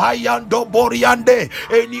 Ayando boriande,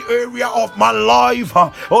 any area of my life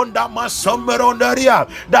under my summer area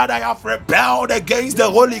that I have rebelled against the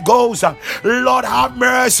Holy Ghost, Lord have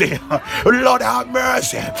mercy. Lord have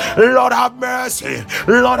mercy. Lord have mercy.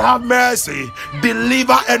 Lord have mercy.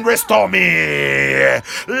 Deliver and restore me.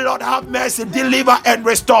 Lord have mercy. Deliver and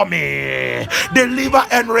restore me. Deliver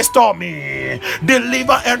and restore me.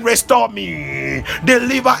 Deliver and restore me.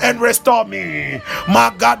 Deliver and restore me.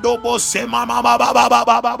 Magadobo sema baba baba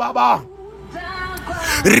baba baba.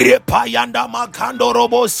 Repayanda makando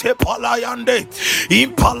robo sepalayande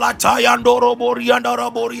impalata yando robo rianda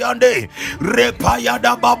raboriande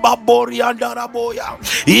repayada baba borianda raboya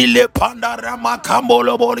ile panda rama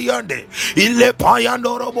kambolo boriande ile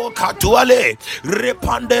payando robo katuale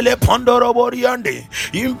repandele pando roboriande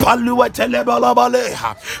impalua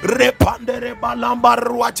telebalabaleha repandere balamba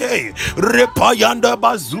ruate repayanda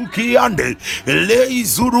bazuki ande le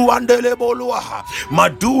izuru andele bolua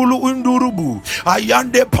madulu undurubu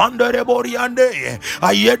ayande pandere boriande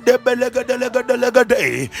ayede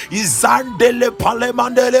belegade izandele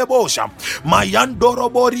palemandele bosha mayandoro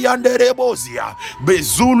boriande rebozia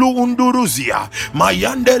bezulu unduruzia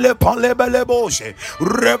mayandele palebele boshe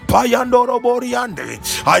repayandoro boriande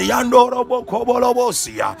ayandoro bokobolo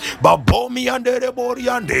bosia babomi andere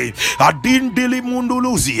boriande adindili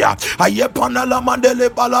munduluzia ayepana la mandele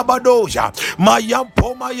balabadoja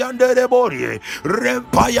mayampo mayandere borie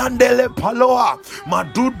repayandele paloa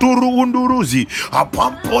maduduru unduruzi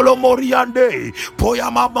apampolo moriande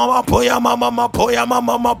poya mama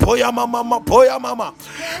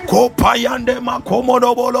kopayande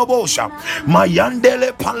makomodo bolobosha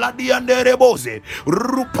mayandele paladiande reboze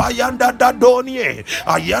rupayanda dadonie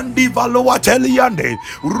ayandi valuateliande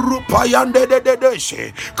rupayande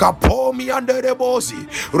dedeshe kapomi ande rebozi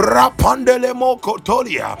rapandele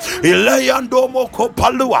mokotolia ileyando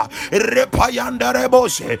mokopalua repayanda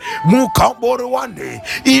reboshe mukamboruande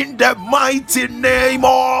in the mighty name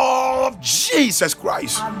of Jesus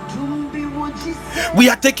Christ. We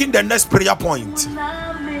are taking the next prayer point.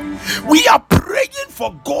 We are praying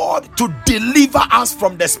for God to deliver us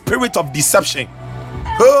from the spirit of deception.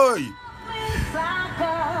 Hey,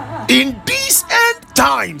 in these end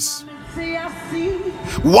times,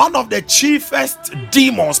 one of the chiefest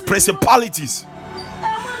demons, principalities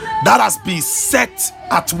that has been set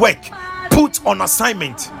at work, put on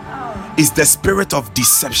assignment, is the spirit of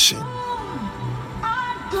deception.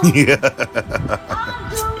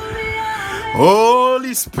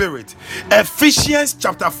 Holy Spirit. Ephesians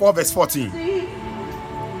chapter 4 verse 14.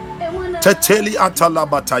 Teteli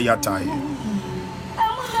atalabatayatai.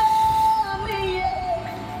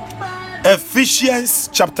 Ephesians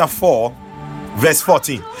chapter 4 verse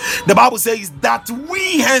 14. The Bible says that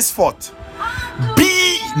we henceforth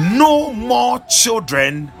be no more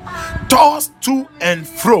children, tossed to and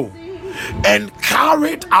fro and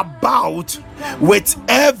carried about with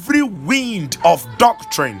every wind of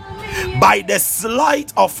doctrine by the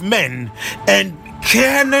sleight of men and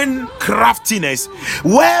cunning craftiness,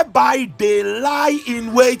 whereby they lie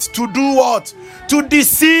in wait to do what? To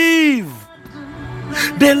deceive.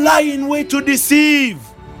 They lie in wait to deceive.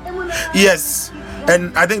 Yes.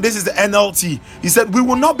 And I think this is the NLT. He said, we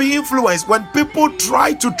will not be influenced when people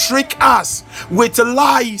try to trick us with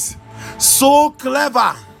lies so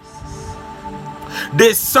clever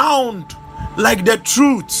they sound like the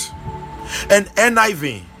truth. And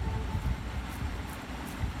NIV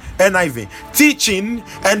teaching,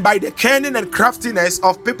 and by the cunning and craftiness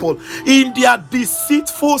of people in their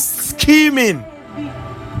deceitful scheming,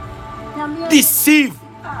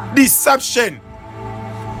 deception.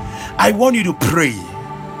 I want you to pray,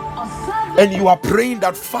 and you are praying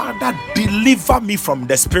that, Father, deliver me from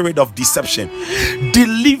the spirit of deception.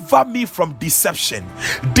 Deliver me from deception.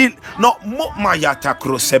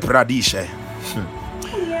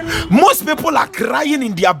 Most people are crying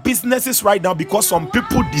in their businesses right now because some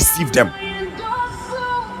people deceive them.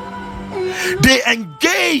 They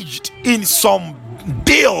engaged in some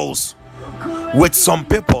deals with some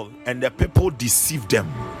people, and the people deceive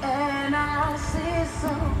them.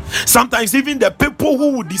 Sometimes even the people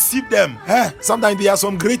who will deceive them, sometimes they are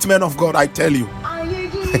some great men of God, I tell you.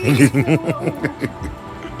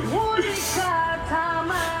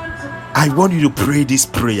 I want you to pray this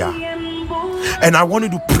prayer, and I want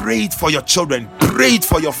you to pray it for your children, pray it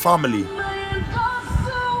for your family,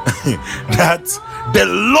 that the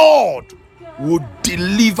Lord will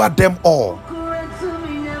deliver them all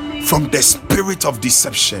from the spirit of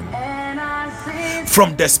deception.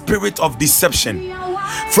 From the spirit of deception.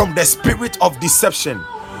 From the spirit of deception.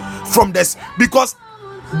 From this, because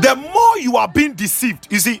the more you are being deceived,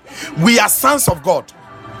 you see, we are sons of God.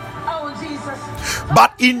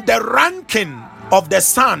 But in the ranking of the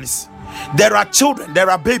sons, there are children, there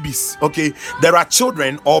are babies, okay? There are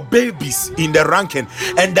children or babies in the ranking,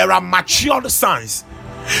 and there are matured sons.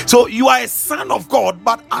 So you are a son of God,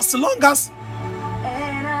 but as long as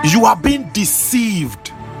you are being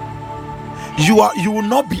deceived, you will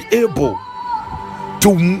not be able to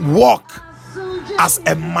walk as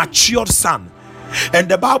a matured son. And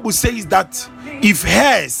the Bible says that if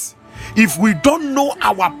we don't know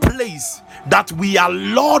our place, that we are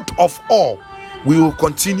Lord of all, we will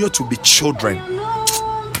continue to be children.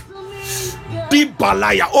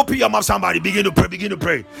 Open your mouth, somebody. Begin to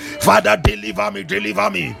pray. Father, deliver me.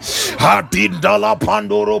 Hadindala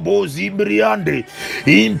pandoro bozimbriande.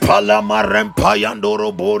 Impalama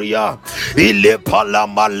rempayandoro boria. Ile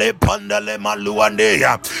palama le pandale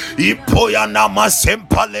maluandea. Ipoyana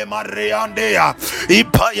masempale mareandea.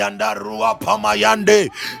 Ipayanda rua pamayande.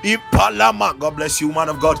 Ipalama. God bless you, man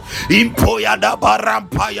of God. Impoyada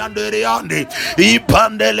barampayande reande.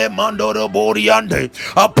 Ipandele mandoro boriande.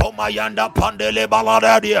 Apomayanda pandele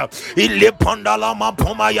baladadia. Ile pandala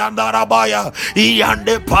mapomayanda rabaya.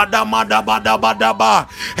 Iande padamada badabadaba.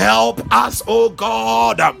 Help us, oh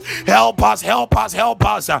God. Help us.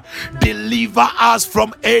 Deliver us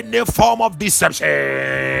from any form of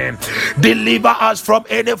deception. deception. Deliver us from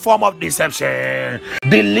any form of deception.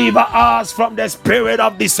 Deliver us from the spirit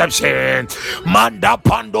of deception. Manda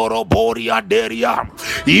pandoro boria deria.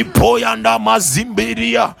 Ipoyanda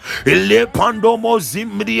mazimbiria. Ile pandomo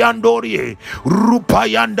zimbriandori.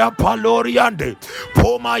 Rupayanda paloriande.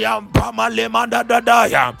 Pomayam pamalemanda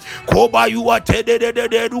dadaya. Koba yuwa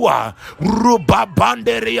tededededua.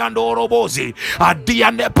 Rubabanderiandorobozi.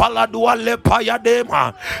 Adiane paladua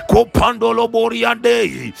lepayadema. Kopandolo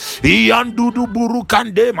boriande. Iandudu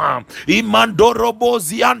burukandema.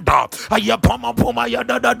 Imandorobozi anda. Ayapama poma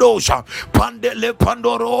yadadadosha. Pandele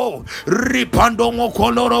pandoro. Ripandongo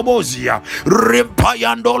kolorobozia.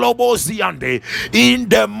 Rimpayandoloboziande. In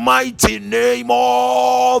the mighty name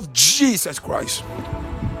of Jesus Christ.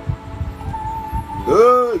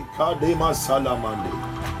 Hey, Kadema Salamande.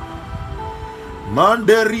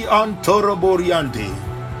 Manderi Antoroboriante.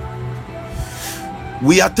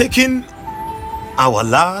 We are taking our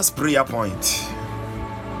last prayer point.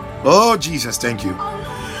 Oh, Jesus, thank you.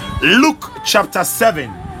 Luke chapter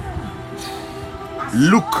 7.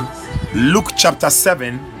 Luke chapter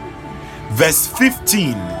 7, verse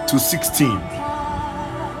 15 to 16.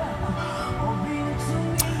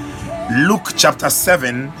 Luke chapter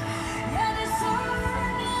 7.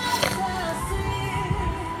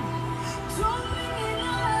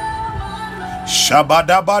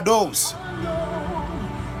 Shabadabados.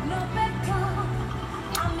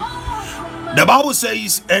 The Bible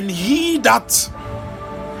says, and he that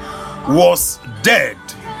was dead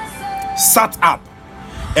sat up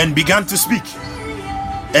and began to speak,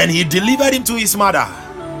 and he delivered him to his mother.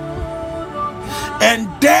 And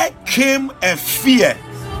there came a fear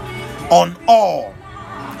on all,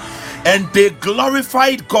 and they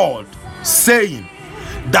glorified God, saying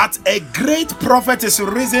that a great prophet is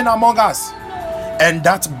risen among us, and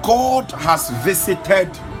that God has visited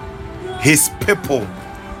his people.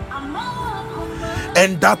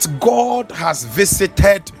 And that God has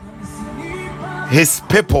visited his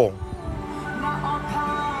people.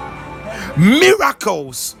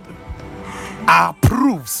 Miracles are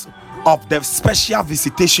proofs of the special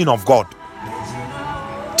visitation of God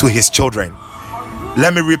to his children.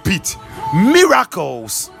 Let me repeat.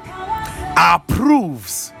 Miracles are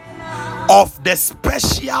proofs of the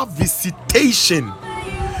special visitation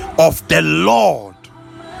of the Lord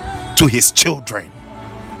to his children.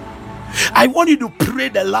 I want you to pray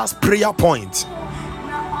the last prayer point.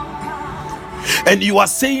 And you are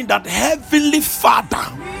saying that, Heavenly Father,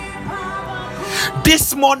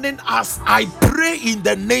 this morning as I pray in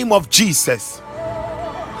the name of Jesus,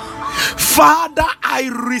 Father, I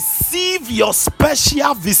receive your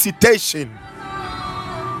special visitation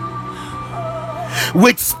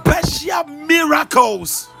with special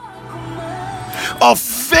miracles of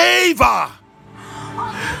favor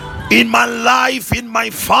in my life, in my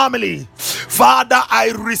family. Father,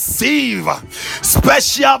 I receive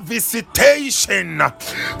special visitation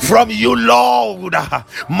from you, Lord.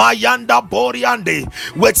 Mayanda Boriande,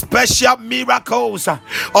 with special miracles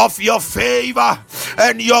of your favor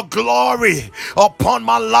and your glory upon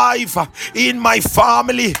my life, in my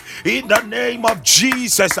family, in the name of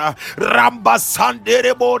Jesus. Ramba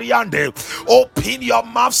Sandere Boriande. Open your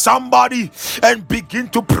mouth, somebody, and begin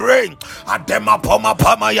to pray. Adema poma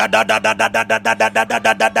pama ya da da da da da da da da da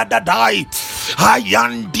da da da da da.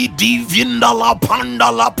 Ayandi divinda la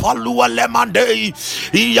panda la palua lemande.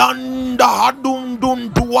 Yanda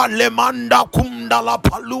hadundun dua lemanda kunda la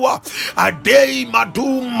palua. Adei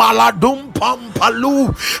madum maladum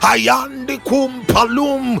pampalu. Ayandi kum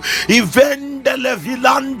palum. Ivendele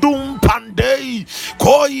vilandum pandei.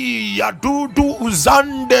 Koi yadudu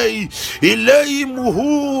uzande. Ilei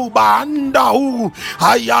muhu bandahu.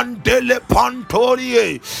 Ayandele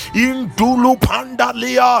pantorie. Indulu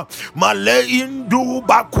pandalia. Male indu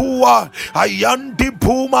bakua. Ayandi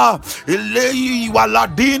puma. Ilei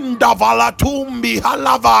waladinda valatumbi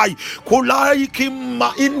halavai. Kulai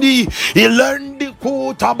kimma indi. Ilendi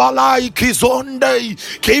kutabalai kizonde.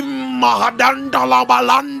 Kimma hadanda la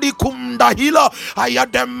balandi kumda hila.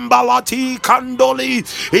 Ayadembalati kandoli.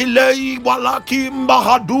 Ilei walakimba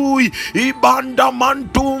hadui. Ibanda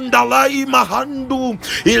mantunda lai mahandu.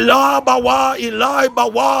 Ilabawa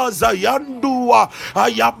ilaibawa zayandua.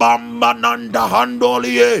 Ayabamba nanda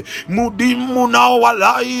handolie. Mudimu na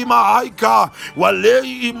walai maaika.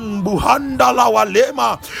 Walei imbuhanda la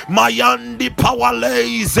walema. Mayandi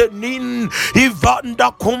pawalei zenin.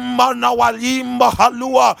 Ivanda kumba na walimba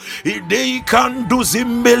halua. Idei kandu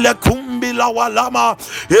zimbele kumbi Zumbila walama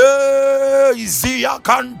izia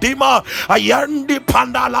kandima ayandi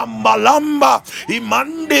pandalamba lamba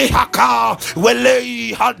imande haka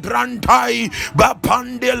welei hadrantai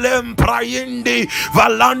bapandelem prayindi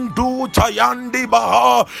valandu tayandi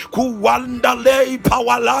baha kuwandalei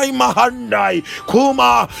pawalai mahandai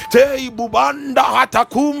kuma tei bubanda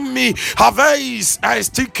hatakumi haveis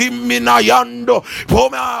estikiminayando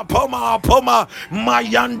poma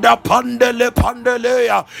mayanda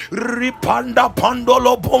pandelea ripanda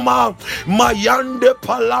pandolo poma mayande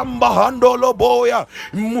palamba handolo boya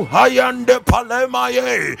muhayande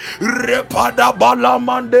palemaye repada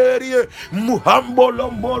balamanderie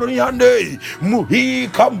muhambolomboriande muhi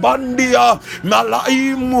kambandia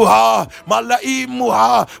malaimuha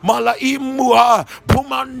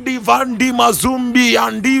pumandi vandi mazumbi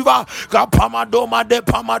andiva kapamadoma de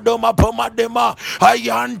pamadoma pomadema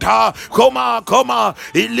ayanta koma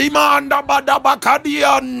ilimanda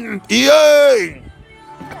badabakadian yay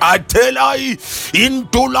Atelai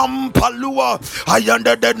intulam palua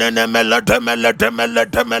ayanda denene melete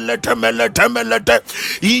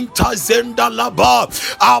intazenda laba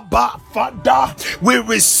Abba Father, we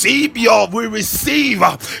receive your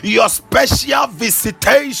special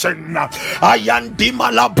visitation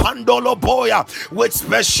ayandima la pandolo boya with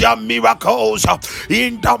special miracles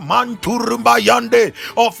in the manturumba yande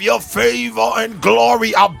of your favor and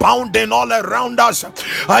glory abounding all around us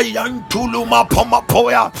ayantuluma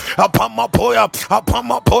pomapoya apamapoya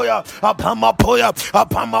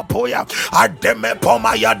ademe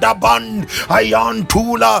poma yadaban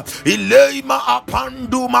ayantula ileima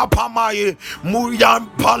apanduma pamaye muyam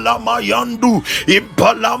palama yandu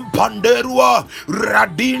impalam panderua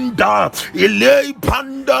radinda ilei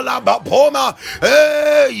pandala bapoma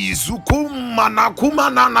izukuma nakuma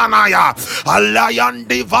nanaya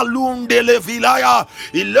alayande valunde levilaya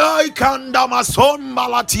ilei kanda masomba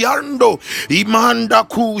latiando imanda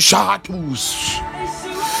kushatus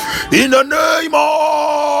in the name of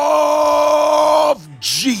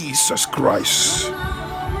Jesus Christ.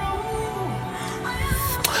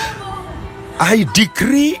 I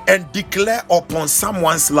decree and declare upon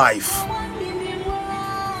someone's life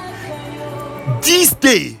this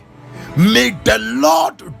day, may the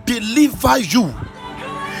Lord deliver you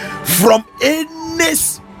from any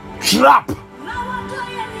trap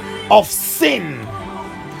of sin,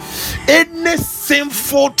 any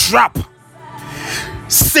sinful trap,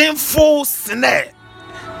 sinful snare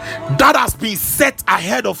that has been set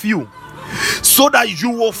ahead of you, so that you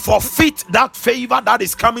will forfeit that favor that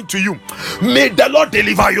is coming to you. May the Lord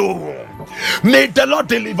deliver you. May the Lord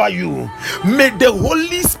deliver you. May the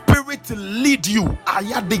Holy Spirit lead you.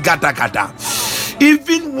 Ayadigadagada.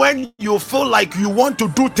 Even when you feel like you want to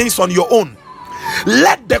do things on your own,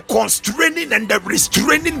 let the constraining and the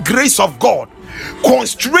restraining grace of God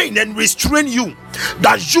constrain and restrain you,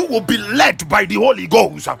 that you will be led by the Holy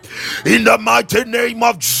Ghost. In the mighty name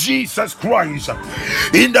of Jesus Christ,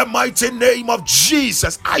 in the mighty name of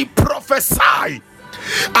Jesus, I prophesy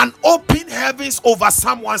and open heavens over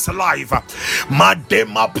someone's life.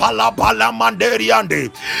 Madema palabala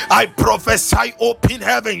manderiande. I prophesy open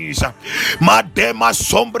heavens. Madema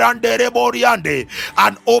sombrandere boriande.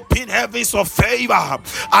 And open heavens of favor,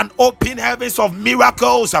 and open heavens of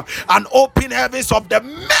miracles, and open heavens of the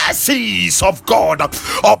mercies of God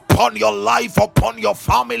upon your life, upon your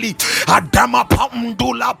family. Adama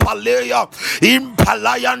pamdula palea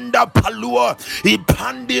impalayanda palua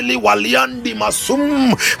ipandili waliandi masum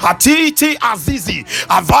hatiti azizi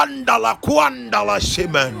avandala kwandala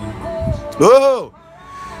shemen. Oh,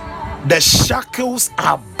 the shackles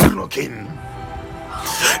are broken.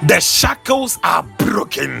 The shackles are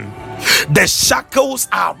broken. The shackles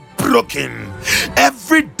are broken.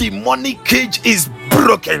 Every demonic cage is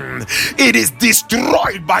broken. It is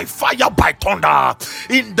destroyed by fire, by thunder,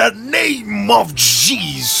 in the name of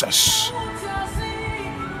Jesus.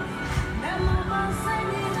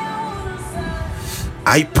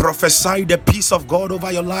 I prophesy the peace of God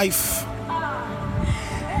over your life.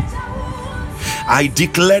 I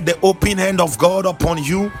declare the open hand of God upon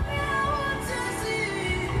you.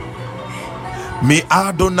 May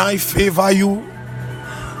Adonai favor you.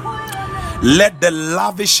 Let the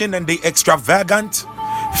lavishing and the extravagant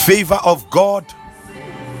favor of God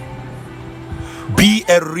be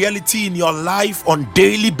a reality in your life on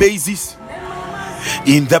daily basis,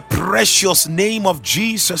 in the precious name of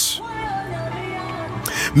Jesus.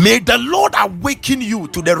 May the Lord awaken you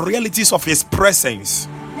to the realities of his presence.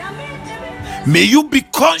 May you be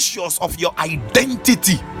conscious of your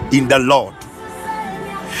identity in the Lord.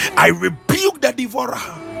 I rebuke the devourer,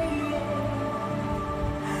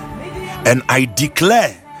 and I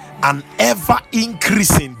declare an ever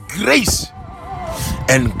increasing grace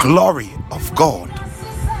and glory of God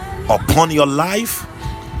upon your life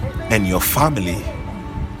and your family.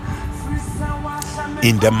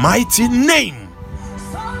 In the mighty name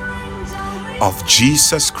of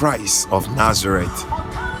Jesus Christ of Nazareth.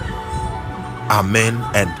 Amen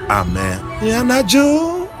and amen.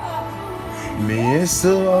 Yanajo me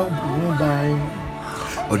so bye.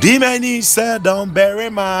 Odimeni said don't bury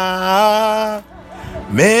ma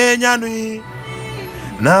menyanui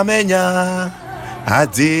na menya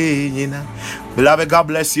adina. Beloved, God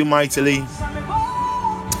bless you mightily.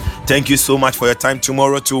 Thank you so much for your time.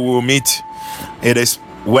 Tomorrow too we'll meet. It is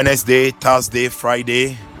Wednesday, Thursday,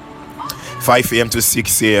 Friday, 5 a.m. to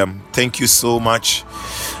 6 a.m. Thank you so much.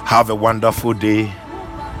 Have a wonderful day.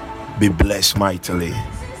 Be blessed mightily.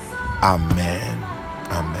 Amen.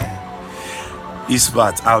 Amen.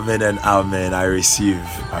 Isbat, amen and amen. I receive.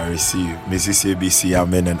 Mrs. ABC,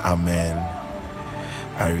 amen and amen.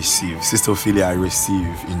 I receive. Sister Ophelia, I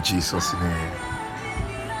receive in Jesus' name.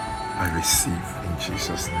 I receive in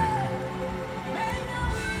Jesus' name.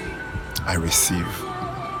 I receive.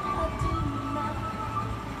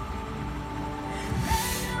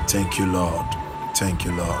 Thank you, Lord. Thank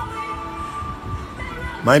you, Lord.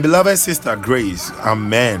 My beloved sister Grace,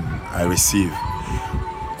 amen. I receive.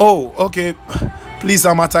 Oh, okay. Please,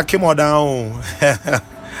 I'm at Akimoda.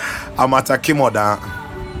 I'm at Akimoda.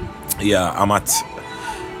 Yeah, I'm at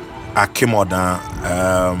Akimoda.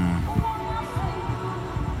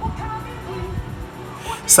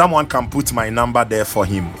 Someone can put my number there for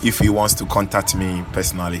him if he wants to contact me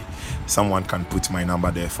personally. Someone can put my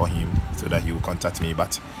number there for him so that he will contact me.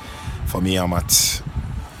 But for me, I'm at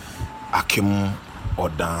Akim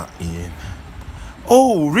Oda in.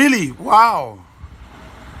 Oh, really? Wow.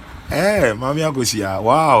 Hey, Mami Agosia.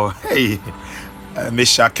 Wow. Hey.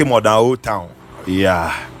 Misha Akim Oda Old Town.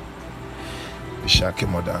 Yeah. Misha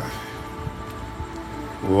Akim Oda.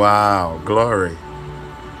 Wow. Glory.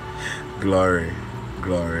 Glory.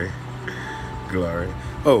 Glory. Glory.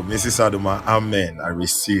 Oh, Mrs. Aduma, amen. I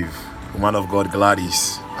receive. Woman of God,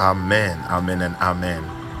 Gladys, amen. Amen and amen.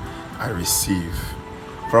 I receive.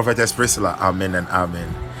 Prophetess Priscilla, amen and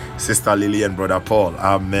amen. Sister Lily and Brother Paul,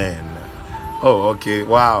 amen. Oh, okay.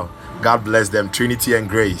 Wow. God bless them. Trinity and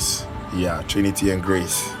grace. Yeah, Trinity and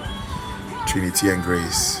grace. Trinity and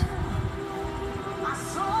grace.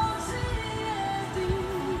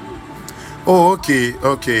 Oh, okay.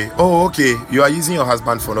 Oh, okay. You are using your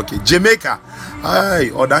husband's phone. Okay. Jamaica. Hi,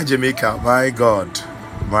 Oda Jamaica. My God.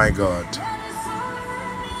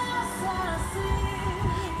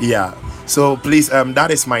 Yeah. So please, that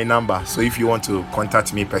is my number. So if you want to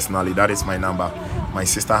contact me personally, that is my number. My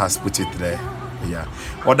sister has put it there. Yeah.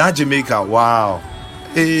 Oda Jamaica. Wow.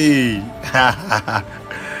 Hey.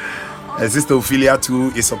 And Sister Ophelia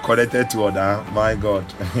too is connected to Oda. My God.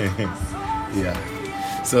 Yeah.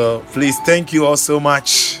 So please, thank you all so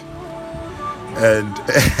much. And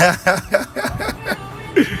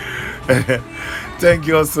thank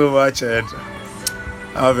you all so much. And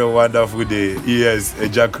have a wonderful day. Yes, a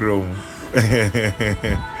Jack room.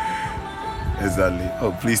 Exactly.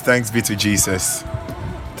 Oh, please, thanks be to Jesus.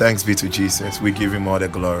 Thanks be to Jesus. We give him all the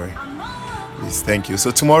glory. Please, thank you.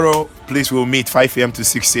 So tomorrow, please, we'll meet 5 a.m. to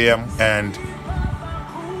 6 a.m. and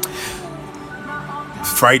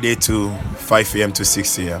Friday to 5 a.m. to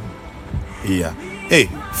 6 a.m. Yeah. Hey,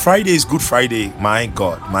 Friday is Good Friday. My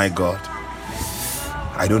God.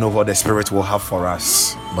 I don't know what the Spirit will have for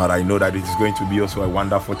us, but I know that it is going to be also a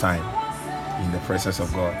wonderful time in the presence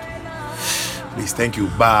of God. Please, thank you.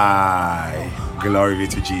 Bye. Glory be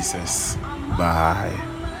to Jesus. Bye.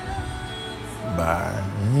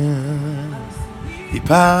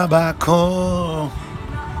 Ipabako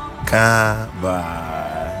kaba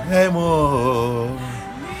emo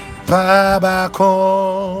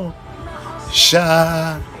Babako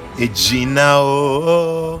Sha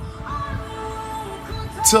Ejinao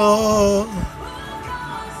To.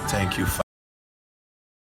 Thank you, Father.